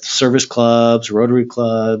 talking with service clubs, Rotary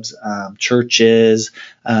clubs, churches,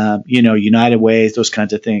 United Ways, those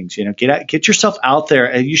kinds of things. Get yourself out there.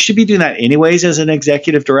 And you should be doing that anyways as an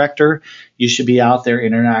executive director. You should be out there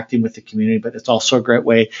interacting with the community, but it's also a great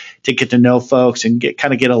way to get to know folks and get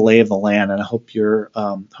a lay of the land. And I hope you're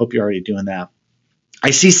already doing that. I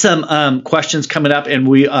see some questions coming up,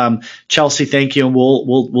 and Chelsea, thank you, and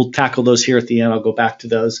we'll tackle those here at the end. I'll go back to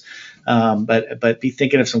those, but be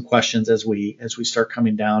thinking of some questions as we start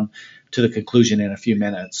coming down to the conclusion in a few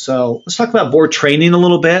minutes. So let's talk about board training a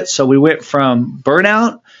little bit. So we went from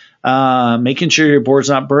burnout, making sure your board's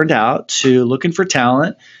not burned out, to looking for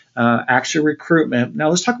talent, actual recruitment. Now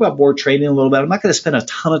let's talk about board training a little bit. I'm not going to spend a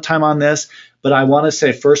ton of time on this, but I want to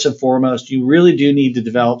say first and foremost, you really do need to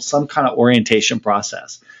develop some kind of orientation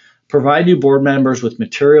process. Provide new board members with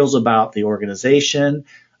materials about the organization,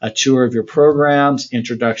 a tour of your programs,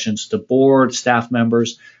 introductions to board, staff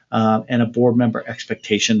members, and a board member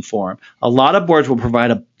expectation form. A lot of boards will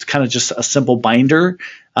provide a kind of just a simple binder,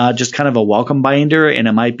 just kind of a welcome binder, and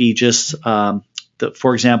it might be just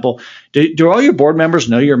for example, do all your board members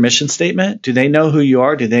know your mission statement? Do they know who you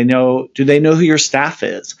are? Do they know who your staff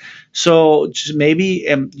is? So just maybe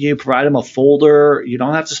you provide them a folder. You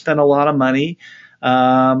don't have to spend a lot of money,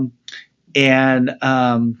 and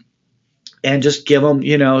just give them,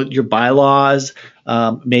 your bylaws,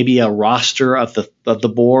 maybe a roster of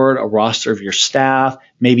the board, a roster of your staff,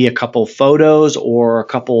 maybe a couple photos or a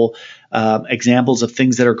couple examples of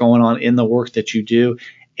things that are going on in the work that you do.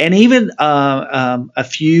 And even a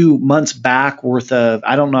few months back worth of,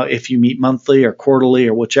 I don't know if you meet monthly or quarterly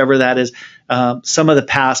or whichever that is, some of the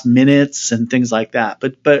past minutes and things like that.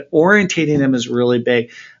 But orientating them is really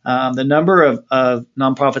big. The number of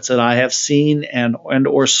nonprofits that I have seen and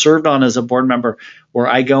or served on as a board member, where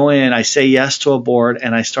I go in, I say yes to a board,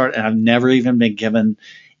 and I've never even been given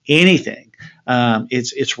anything.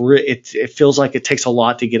 It feels like it takes a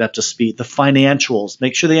lot to get up to speed. The financials,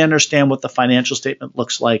 make sure they understand what the financial statement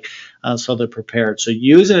looks like, so they're prepared. So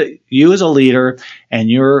you as a leader and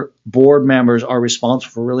your board members are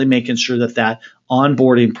responsible for really making sure that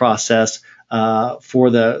onboarding process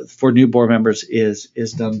for new board members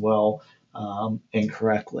is done well and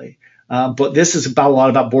correctly. But this is a lot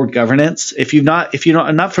about board governance. If you're not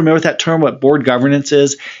familiar with that term, what board governance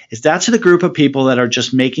is that's the group of people that are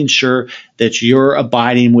just making sure that you're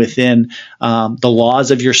abiding within the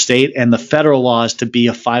laws of your state and the federal laws to be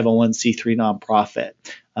a 501c3 nonprofit.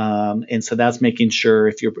 And so that's making sure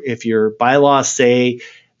if your bylaws say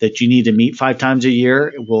that you need to meet 5 times a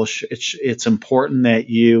year, it's important that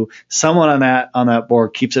someone on that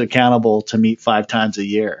board keeps it accountable to meet 5 times a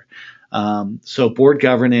year. So board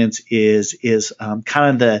governance is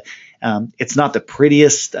kind of it's not the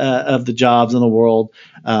prettiest of the jobs in the world,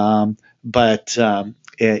 but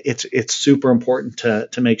it's super important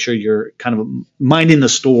to make sure you're kind of minding the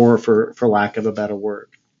store, for lack of a better word.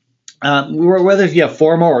 Whether you have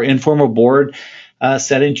formal or informal board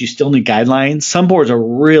settings, you still need guidelines. Some boards are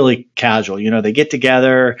really casual. They get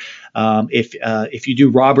together. If you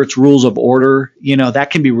do Robert's Rules of Order,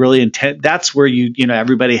 that can be really intense. That's where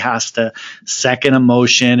everybody has to second a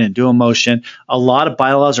motion and do a motion. A lot of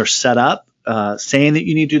bylaws are set up saying that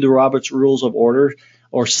you need to do the Robert's Rules of Order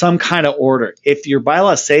or some kind of order. If your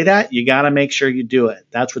bylaws say that, you got to make sure you do it.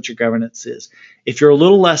 That's what your governance is. If you're a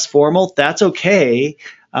little less formal, that's okay.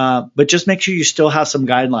 But just make sure you still have some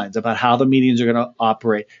guidelines about how the meetings are going to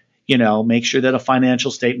operate. Make sure that a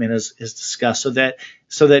financial statement is discussed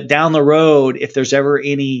so that down the road, if there's ever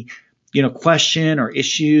any, question or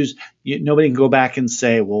issues, nobody can go back and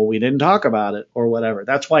say, well, we didn't talk about it or whatever.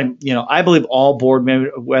 That's why, I believe all board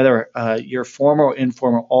members, whether you're formal or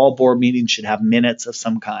informal, all board meetings should have minutes of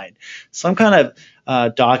some kind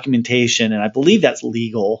of documentation. And I believe that's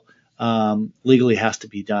legal, legally has to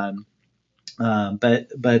be done. But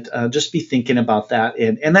just be thinking about that.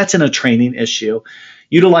 And that's in a training issue.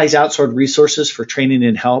 Utilize outsourced resources for training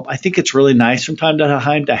and help. I think it's really nice from time to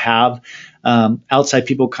time to have outside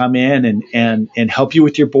people come in and help you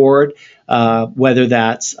with your board, whether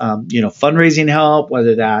that's fundraising help,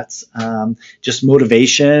 whether that's just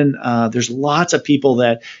motivation. There's lots of people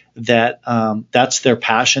that that's their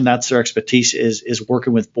passion, that's their expertise is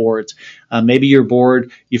working with boards. Maybe you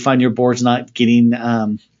find your board's not getting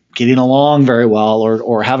getting along very well,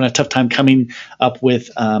 or having a tough time coming up with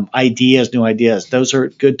new ideas. Those are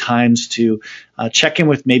good times to check in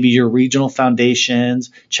with maybe your regional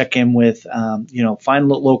foundations, check in with, find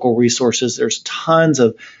local resources. There's tons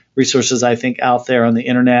of resources, I think, out there on the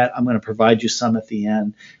internet. I'm going to provide you some at the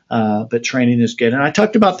end, but training is good. And I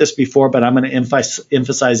talked about this before, but I'm going to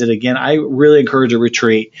emphasize it again. I really encourage a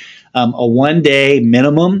retreat, a 1 day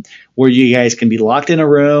minimum where you guys can be locked in a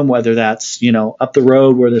room, whether that's, up the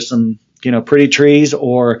road where there's some, pretty trees,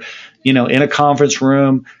 or, in a conference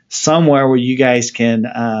room somewhere where you guys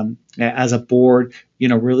can, as a board,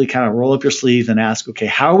 really kind of roll up your sleeves and ask, okay,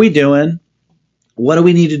 how are we doing? What do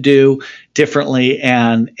we need to do differently,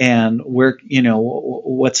 and where,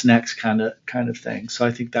 what's next, kind of thing. So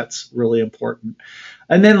I think that's really important.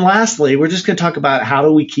 And then lastly, we're just going to talk about how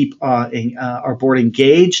do we keep our board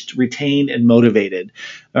engaged, retained, and motivated.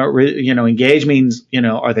 Engaged means,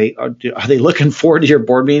 are they looking forward to your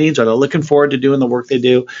board meetings? Are they looking forward to doing the work they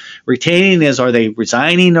do? Retaining is, are they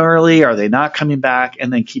resigning early? Are they not coming back?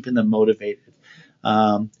 And then keeping them motivated.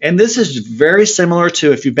 And this is very similar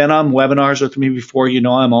to, if you've been on webinars with me before,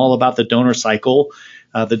 I'm all about the donor cycle.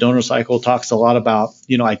 The donor cycle talks a lot about,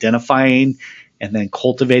 identifying and then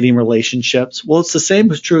cultivating relationships. Well, it's the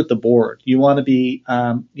same is true with the board. You want to be,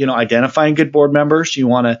 identifying good board members. You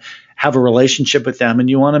want to have a relationship with them, and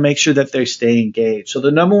you want to make sure that they stay engaged. So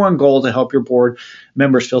the number one goal to help your board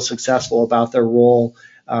members feel successful about their role,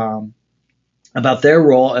 and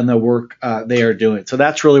the work they are doing. So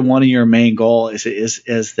that's really one of your main goals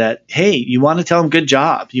is that, hey, you want to tell them good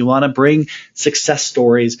job. You want to bring success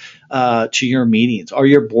stories to your meetings. Are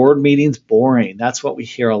your board meetings boring? That's what we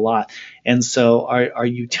hear a lot. And so are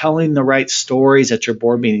you telling the right stories at your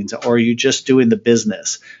board meetings, or are you just doing the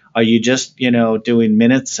business? Are you just, doing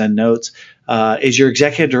minutes and notes? Is your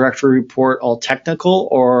executive director report all technical,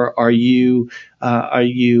 or are you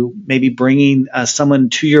maybe bringing someone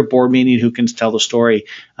to your board meeting who can tell the story?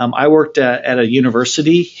 I worked at a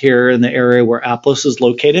university here in the area where Aplos is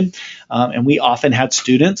located, and we often had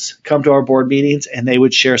students come to our board meetings, and they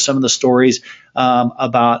would share some of the stories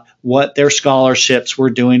about what their scholarships were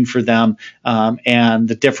doing for them, and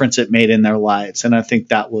the difference it made in their lives. And I think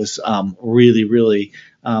that was really, really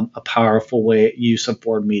a powerful use of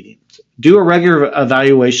board meetings. Do a regular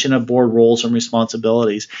evaluation of board roles and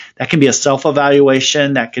responsibilities. That can be a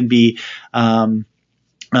self-evaluation. That can be an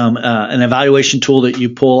evaluation tool that you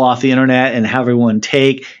pull off the internet and have everyone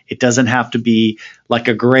take. It doesn't have to be like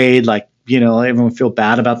a grade, like, everyone feel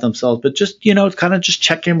bad about themselves, but just, kind of just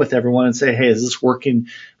check in with everyone and say, hey, is this working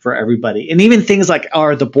for everybody? And even things like,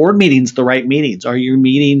 are the board meetings the right meetings? Are you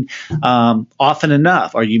meeting often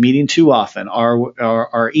enough? Are you meeting too often?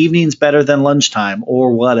 Are evenings better than lunchtime,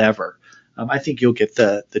 or whatever? I think you'll get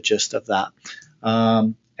the gist of that.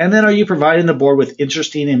 And then, are you providing the board with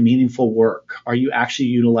interesting and meaningful work? Are you actually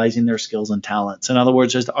utilizing their skills and talents? In other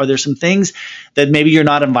words, are there some things that maybe you're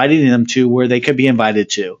not inviting them to where they could be invited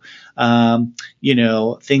to?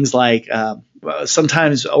 Things like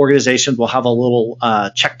sometimes organizations will have a little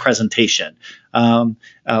check presentation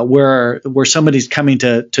where somebody's coming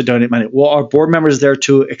to donate money. Well, are board members there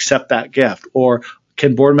to accept that gift? Or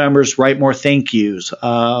can board members write more thank yous?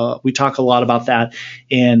 We talk a lot about that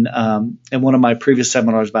in one of my previous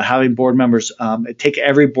seminars about having board members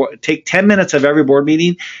take 10 minutes of every board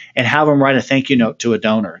meeting and have them write a thank you note to a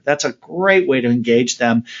donor. That's a great way to engage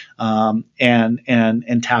them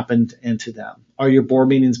and tap into them. Are your board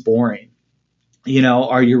meetings boring?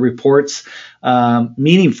 Are your reports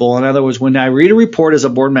meaningful? In other words, when I read a report as a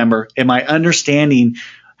board member, am I understanding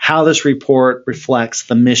how this report reflects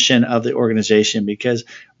the mission of the organization? Because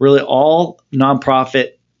really all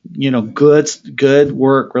nonprofit, good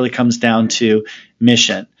work really comes down to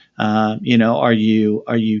mission. Are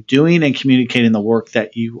you doing and communicating the work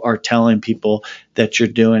that you are telling people that you're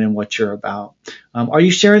doing and what you're about? Are you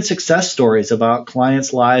sharing success stories about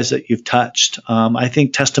clients' lives that you've touched? I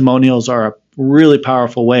think testimonials are a really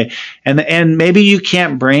powerful way. And maybe you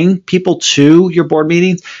can't bring people to your board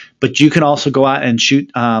meetings, but you can also go out and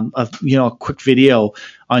shoot a quick video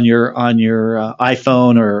on your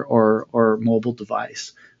iPhone or mobile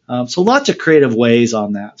device. So lots of creative ways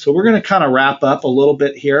on that. So we're going to kind of wrap up a little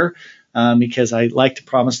bit here because I like to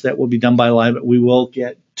promise that we'll be done by live, but we will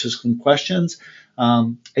get to some questions.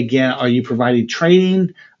 Again, are you providing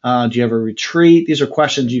training? Do you have a retreat? These are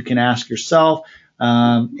questions you can ask yourself.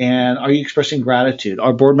 And are you expressing gratitude?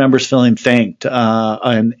 Are board members feeling thanked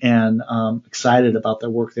and excited about the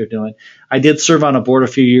work they're doing? I did serve on a board a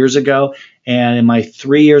few years ago, and in my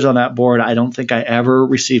 3 years on that board, I don't think I ever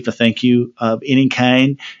received a thank you of any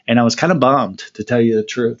kind, and I was kind of bummed, to tell you the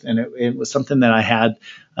truth. And it was something that I had.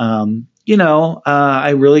 I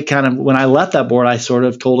really kind of, when I left that board, I sort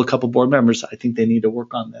of told a couple board members, I think they need to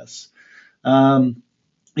work on this.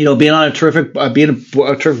 Being a terrific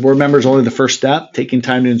board member is only the first step. Taking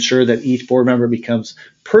time to ensure that each board member becomes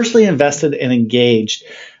personally invested and engaged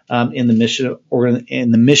in the mission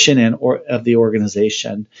of the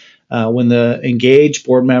organization. When the engaged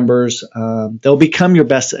board members, they'll become your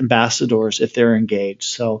best ambassadors if they're engaged.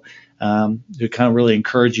 So we kind of really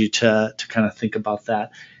encourage you to kind of think about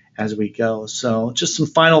that as we go. So just some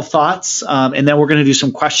final thoughts, and then we're going to do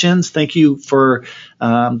some questions. Thank you for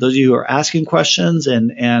those of you who are asking questions,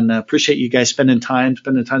 and appreciate you guys spending time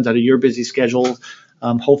out of your busy schedule.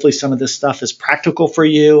 Hopefully some of this stuff is practical for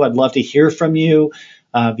you. I'd love to hear from you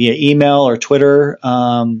via email or Twitter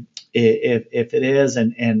if it is,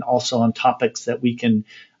 and also on topics that we can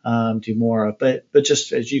do more of. But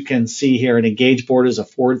just as you can see here, an engaged board is a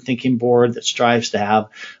forward-thinking board that strives to have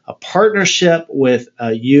a partnership with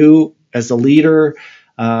you as the leader.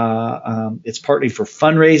 It's partnering for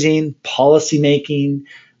fundraising, policy making.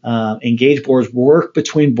 Engaged boards work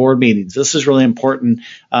between board meetings. This is really important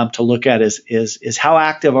to look at. Is how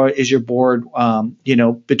active is your board?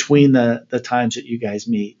 Between the times that you guys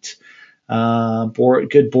meet.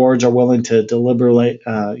 Good boards are willing to deliberate,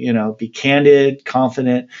 be candid,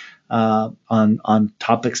 confident on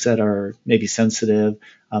topics that are maybe sensitive.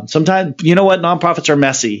 Sometimes, nonprofits are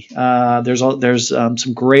messy. There's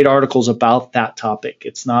some great articles about that topic.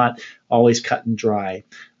 It's not always cut and dry.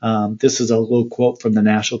 This is a little quote from the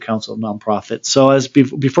National Council of Nonprofits. So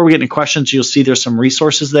before we get into questions, you'll see there's some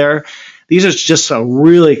resources there. These are just a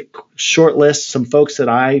really short list, some folks that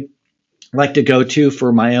I like to go to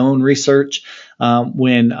for my own research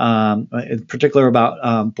in particular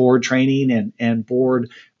about board training and board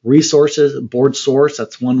resources. Board Source,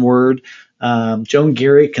 that's one word. Joan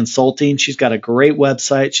Geary Consulting, she's got a great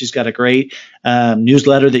website. She's got a great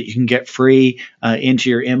newsletter that you can get free into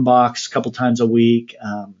your inbox a couple times a week.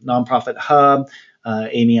 Nonprofit Hub,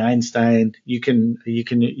 Amy Einstein. You can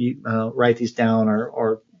write these down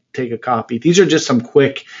or take a copy. These are just some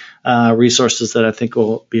quick resources that I think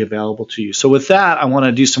will be available to you. So with that, I want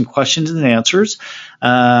to do some questions and answers.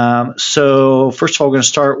 So first of all, we're going to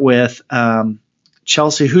start with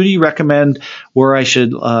Chelsea. Who do you recommend where I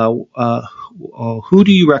should? Who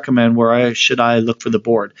do you recommend where I look for the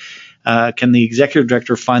board? Can the executive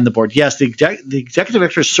director find the board? Yes, the executive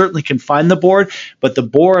director certainly can find the board, but the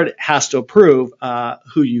board has to approve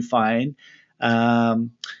who you find. So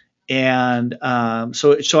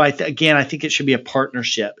I think it should be a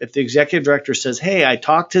partnership. If the executive director says, "Hey, I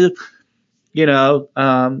talked to, Joan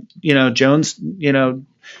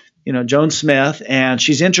Smith, and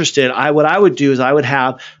she's interested," what I would do is I would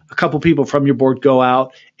have a couple people from your board go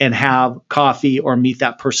out and have coffee or meet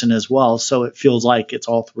that person as well, so it feels like it's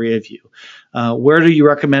all three of you. Where do you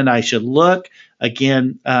recommend I should look?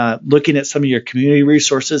 Again, looking at some of your community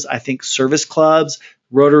resources, I think service clubs,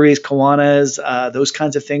 Rotaries, Kiwanis, those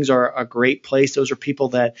kinds of things are a great place. Those are people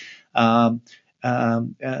that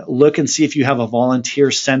look and see if you have a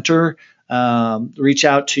volunteer center. Reach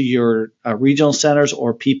out to your regional centers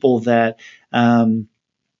or people that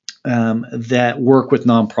work with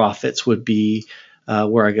nonprofits would be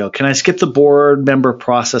where I go. Can I skip the board member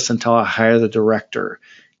process until I hire the director?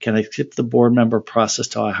 Can I skip the board member process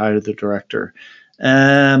till I hire the director?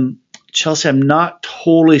 Chelsea, I'm not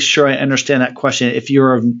totally sure I understand that question. If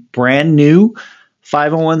you're a brand new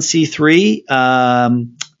 501c3,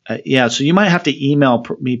 so you might have to email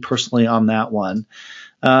me personally on that one.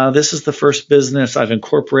 This is the first business I've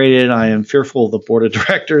incorporated. I am fearful of the board of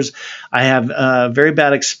directors. I have very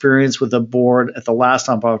bad experience with the board at the last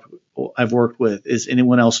nonprofit I've worked with. Is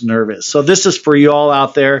anyone else nervous? So this is for you all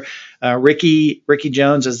out there. Ricky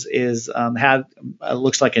Jones is had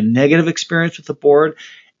looks like a negative experience with the board.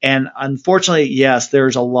 And unfortunately, yes,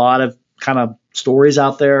 there's a lot of kind of stories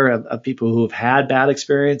out there of people who have had bad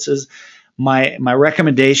experiences. My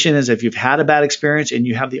recommendation is if you've had a bad experience and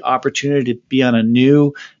you have the opportunity to be on a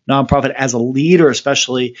new nonprofit as a leader,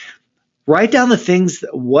 especially, write down the things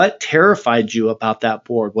what terrified you about that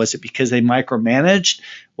board. Was it because they micromanaged?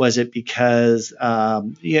 Was it because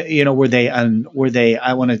were they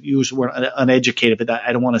I want to use the word uneducated, but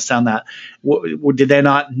I don't want to sound that. Did they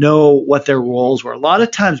not know what their roles were? A lot of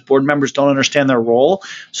times board members don't understand their role,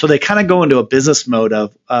 so they kind of go into a business mode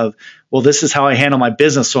of well, this is how I handle my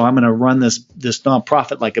business, so I'm going to run this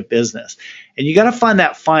nonprofit like a business. And you got to find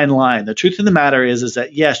that fine line. The truth of the matter is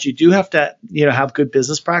that yes, you do have to have good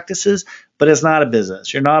business practices, but it's not a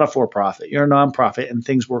business. You're not a for-profit. You're a nonprofit, and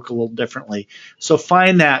things work a little differently. So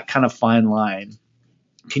find that kind of fine line.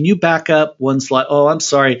 Can you back up one slide? Oh, I'm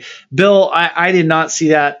sorry, Bill. I did not see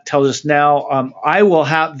that till just now. I will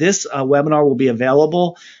have this webinar will be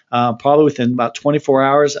available probably within about 24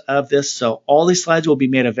 hours of this. So all these slides will be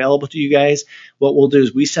made available to you guys. What we'll do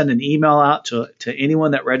is we send an email out to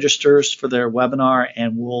anyone that registers for their webinar,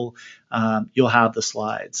 and you'll have the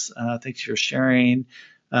slides. Thanks for sharing.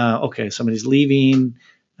 Okay, somebody's leaving.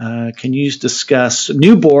 Can you discuss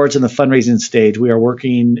new boards in the fundraising stage? We are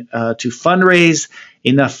working to fundraise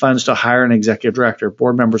enough funds to hire an executive director.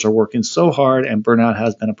 Board members are working so hard, and burnout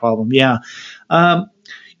has been a problem. Yeah.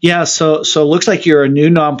 So it looks like you're a new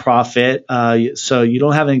nonprofit, so you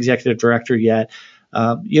don't have an executive director yet.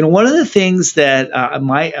 One of the things that I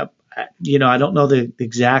don't know the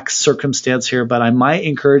exact circumstance here, but I might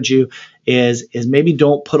encourage you is maybe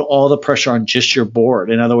don't put all the pressure on just your board.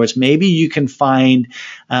 In other words, maybe you can start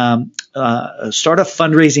a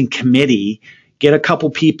fundraising committee, get a couple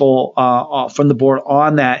people from the board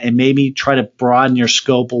on that, and maybe try to broaden your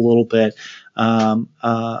scope a little bit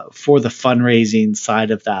for the fundraising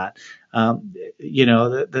side of that. In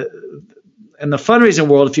the fundraising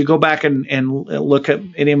world, if you go back and look at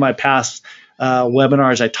any of my past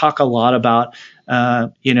webinars, I talk a lot about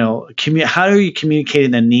how are you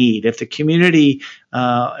communicating the need? If the community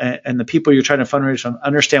and the people you're trying to fundraise from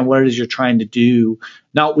understand what it is you're trying to do,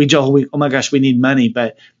 not oh my gosh, we need money,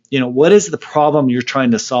 but what is the problem you're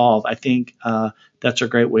trying to solve? I think that's a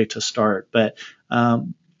great way to start. But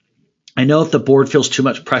I know if the board feels too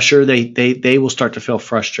much pressure, they will start to feel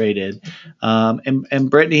frustrated. And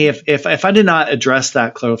Brittany, if I did not address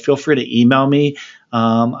that clearly, feel free to email me.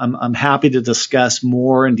 I'm happy to discuss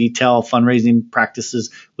more in detail fundraising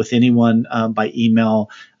practices with anyone by email.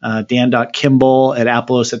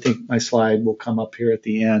 Dan.Kimball@Aplos. I think my slide will come up here at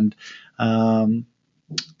the end.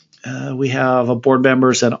 We have board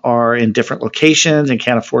members that are in different locations and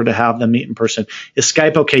can't afford to have them meet in person. Is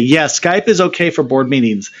Skype okay? Yes, Skype is okay for board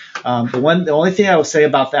meetings. The only thing I will say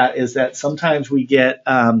about that is that sometimes we get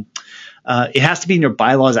it has to be in your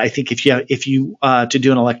bylaws, I think, if you to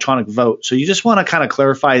do an electronic vote. So you just want to kind of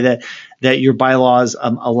clarify that your bylaws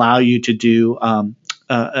allow you to do an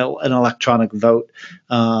electronic vote.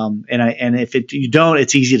 And if you don't,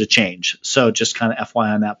 it's easy to change. So just kind of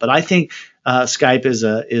FYI on that. But I think Skype is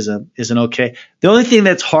an okay. The only thing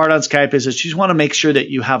that's hard on Skype is that you just want to make sure that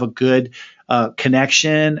you have a good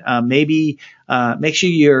connection. Maybe make sure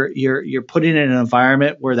you're putting in an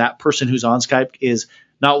environment where that person who's on Skype is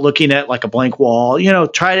not looking at like a blank wall.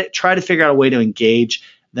 Try to figure out a way to engage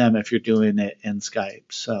them if you're doing it in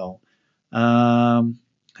Skype. So has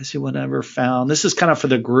anyone ever found, this is kind of for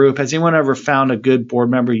the group, has anyone ever found a good board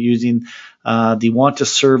member using the want to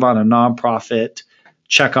serve on a nonprofit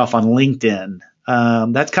checkoff on LinkedIn?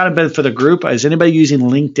 That's kind of been for the group. Is anybody using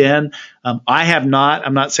LinkedIn? I have not.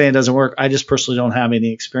 I'm not saying it doesn't work. I just personally don't have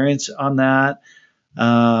any experience on that.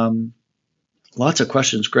 Lots of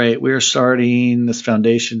questions. Great. We are starting this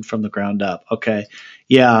foundation from the ground up. Okay.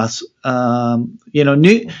 Yeah.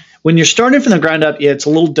 When you're starting from the ground up, it's a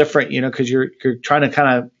little different, because you're trying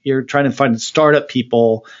to find startup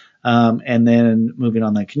people, and then moving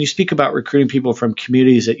on. Can you speak about recruiting people from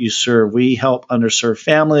communities that you serve? We help underserved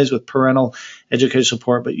families with parental education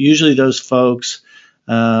support, but usually those folks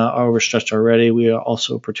are overstretched already. We are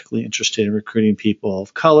also particularly interested in recruiting people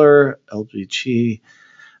of color, LGBT.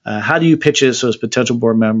 How do you pitch it so as potential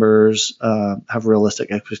board members have realistic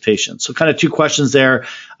expectations? So kind of two questions there.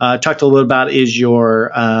 Talked a little bit about is your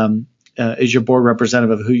board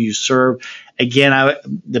representative of who you serve. Again,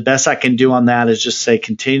 the best I can do on that is just say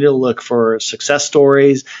continue to look for success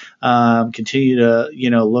stories, continue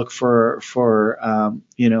to look for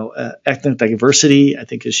ethnic diversity. I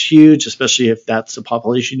think is huge, especially if that's the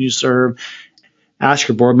population you serve. Ask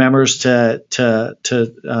your board members to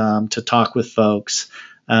talk with folks.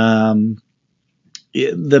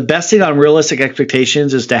 The best thing on realistic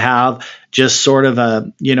expectations is to have just sort of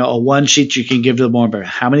a one sheet you can give to the board member.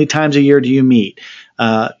 How many times a year do you meet?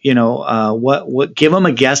 What give them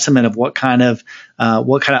a guesstimate of what kind of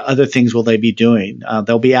other things will they be doing?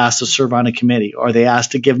 They'll be asked to serve on a committee. Are they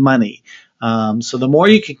asked to give money? So the more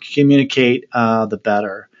you can communicate, the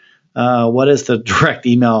better. What is the direct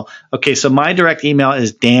email? Okay, so my direct email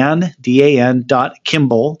is dan.kimball,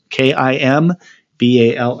 Kimball,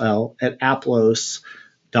 at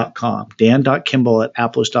aplos.com.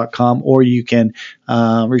 dan.kimball@aplos.com, or you can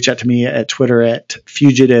reach out to me at Twitter at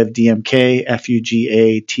fugitivedmk,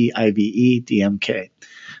 FUGATIVE DMK.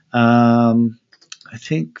 I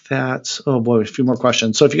think that's, oh boy, a few more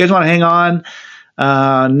questions. So if you guys want to hang on,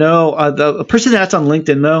 the person that's on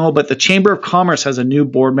LinkedIn, no, but the Chamber of Commerce has a new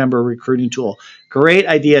board member recruiting tool. Great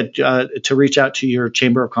idea to reach out to your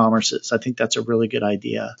Chamber of Commerces. I think that's a really good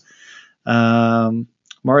idea.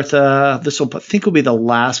 Martha, this will, I think, will be the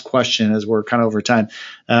last question as we're kind of over time.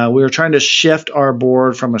 We are trying to shift our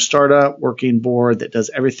board from a startup working board that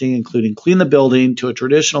does everything, including clean the building, to a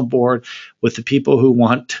traditional board with the people who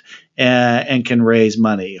want and can raise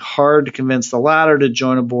money. Hard to convince the latter to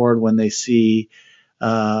join a board when they see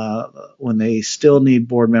when they still need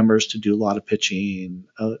board members to do a lot of pitching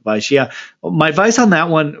advice. Yeah, my advice on that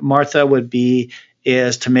one, Martha, would be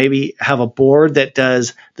is to maybe have a board that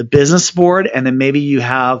does the business board, and then maybe you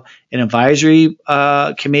have an advisory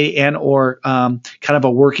committee and or kind of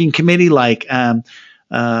a working committee, like a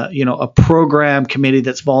program committee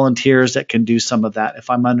that's volunteers that can do some of that,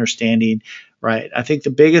 if I'm understanding right. I think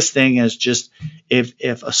the biggest thing is just if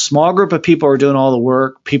a small group of people are doing all the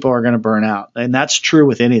work, people are going to burn out. And that's true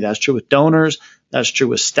with any. That's true with donors. That's true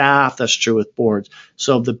with staff. That's true with boards.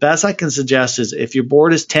 So the best I can suggest is if your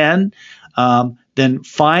board is 10, then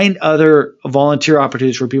find other volunteer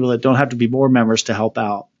opportunities for people that don't have to be board members to help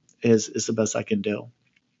out is the best I can do.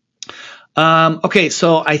 Okay,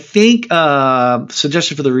 so I think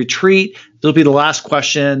suggestion for the retreat, this will be the last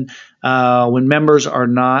question. When members are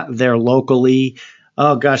not there locally,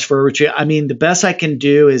 oh gosh, for a retreat, I mean, the best I can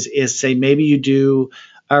do is say maybe you do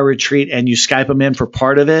a retreat and you Skype them in for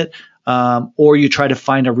part of it, or you try to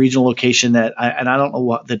find a regional location and I don't know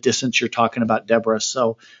what the distance you're talking about, Deborah.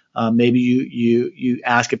 So maybe you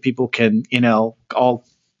ask if people can, all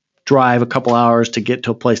drive a couple hours to get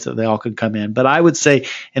to a place that they all could come in. But I would say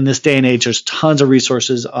in this day and age, there's tons of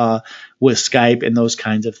resources with Skype and those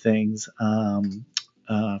kinds of things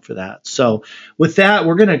for that. So with that,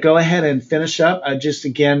 we're going to go ahead and finish up. Just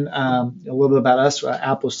again, a little bit about us,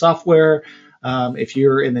 Aplos Software. If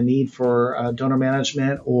you're in the need for donor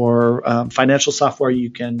management or financial software,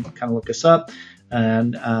 you can kind of look us up.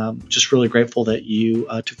 And just really grateful that you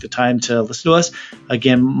took the time to listen to us.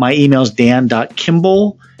 Again, my email is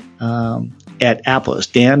dan.kimball at Aplos,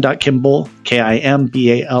 dan.kimball,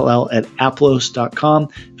 Kimball, at aplos.com.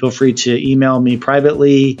 Feel free to email me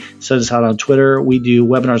privately, send us out on Twitter. We do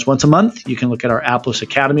webinars once a month. You can look at our Aplos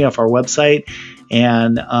Academy off our website.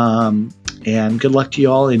 And good luck to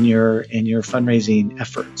you all in your fundraising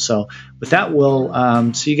effort. So with that,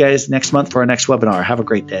 we'll see you guys next month for our next webinar. Have a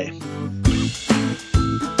great day.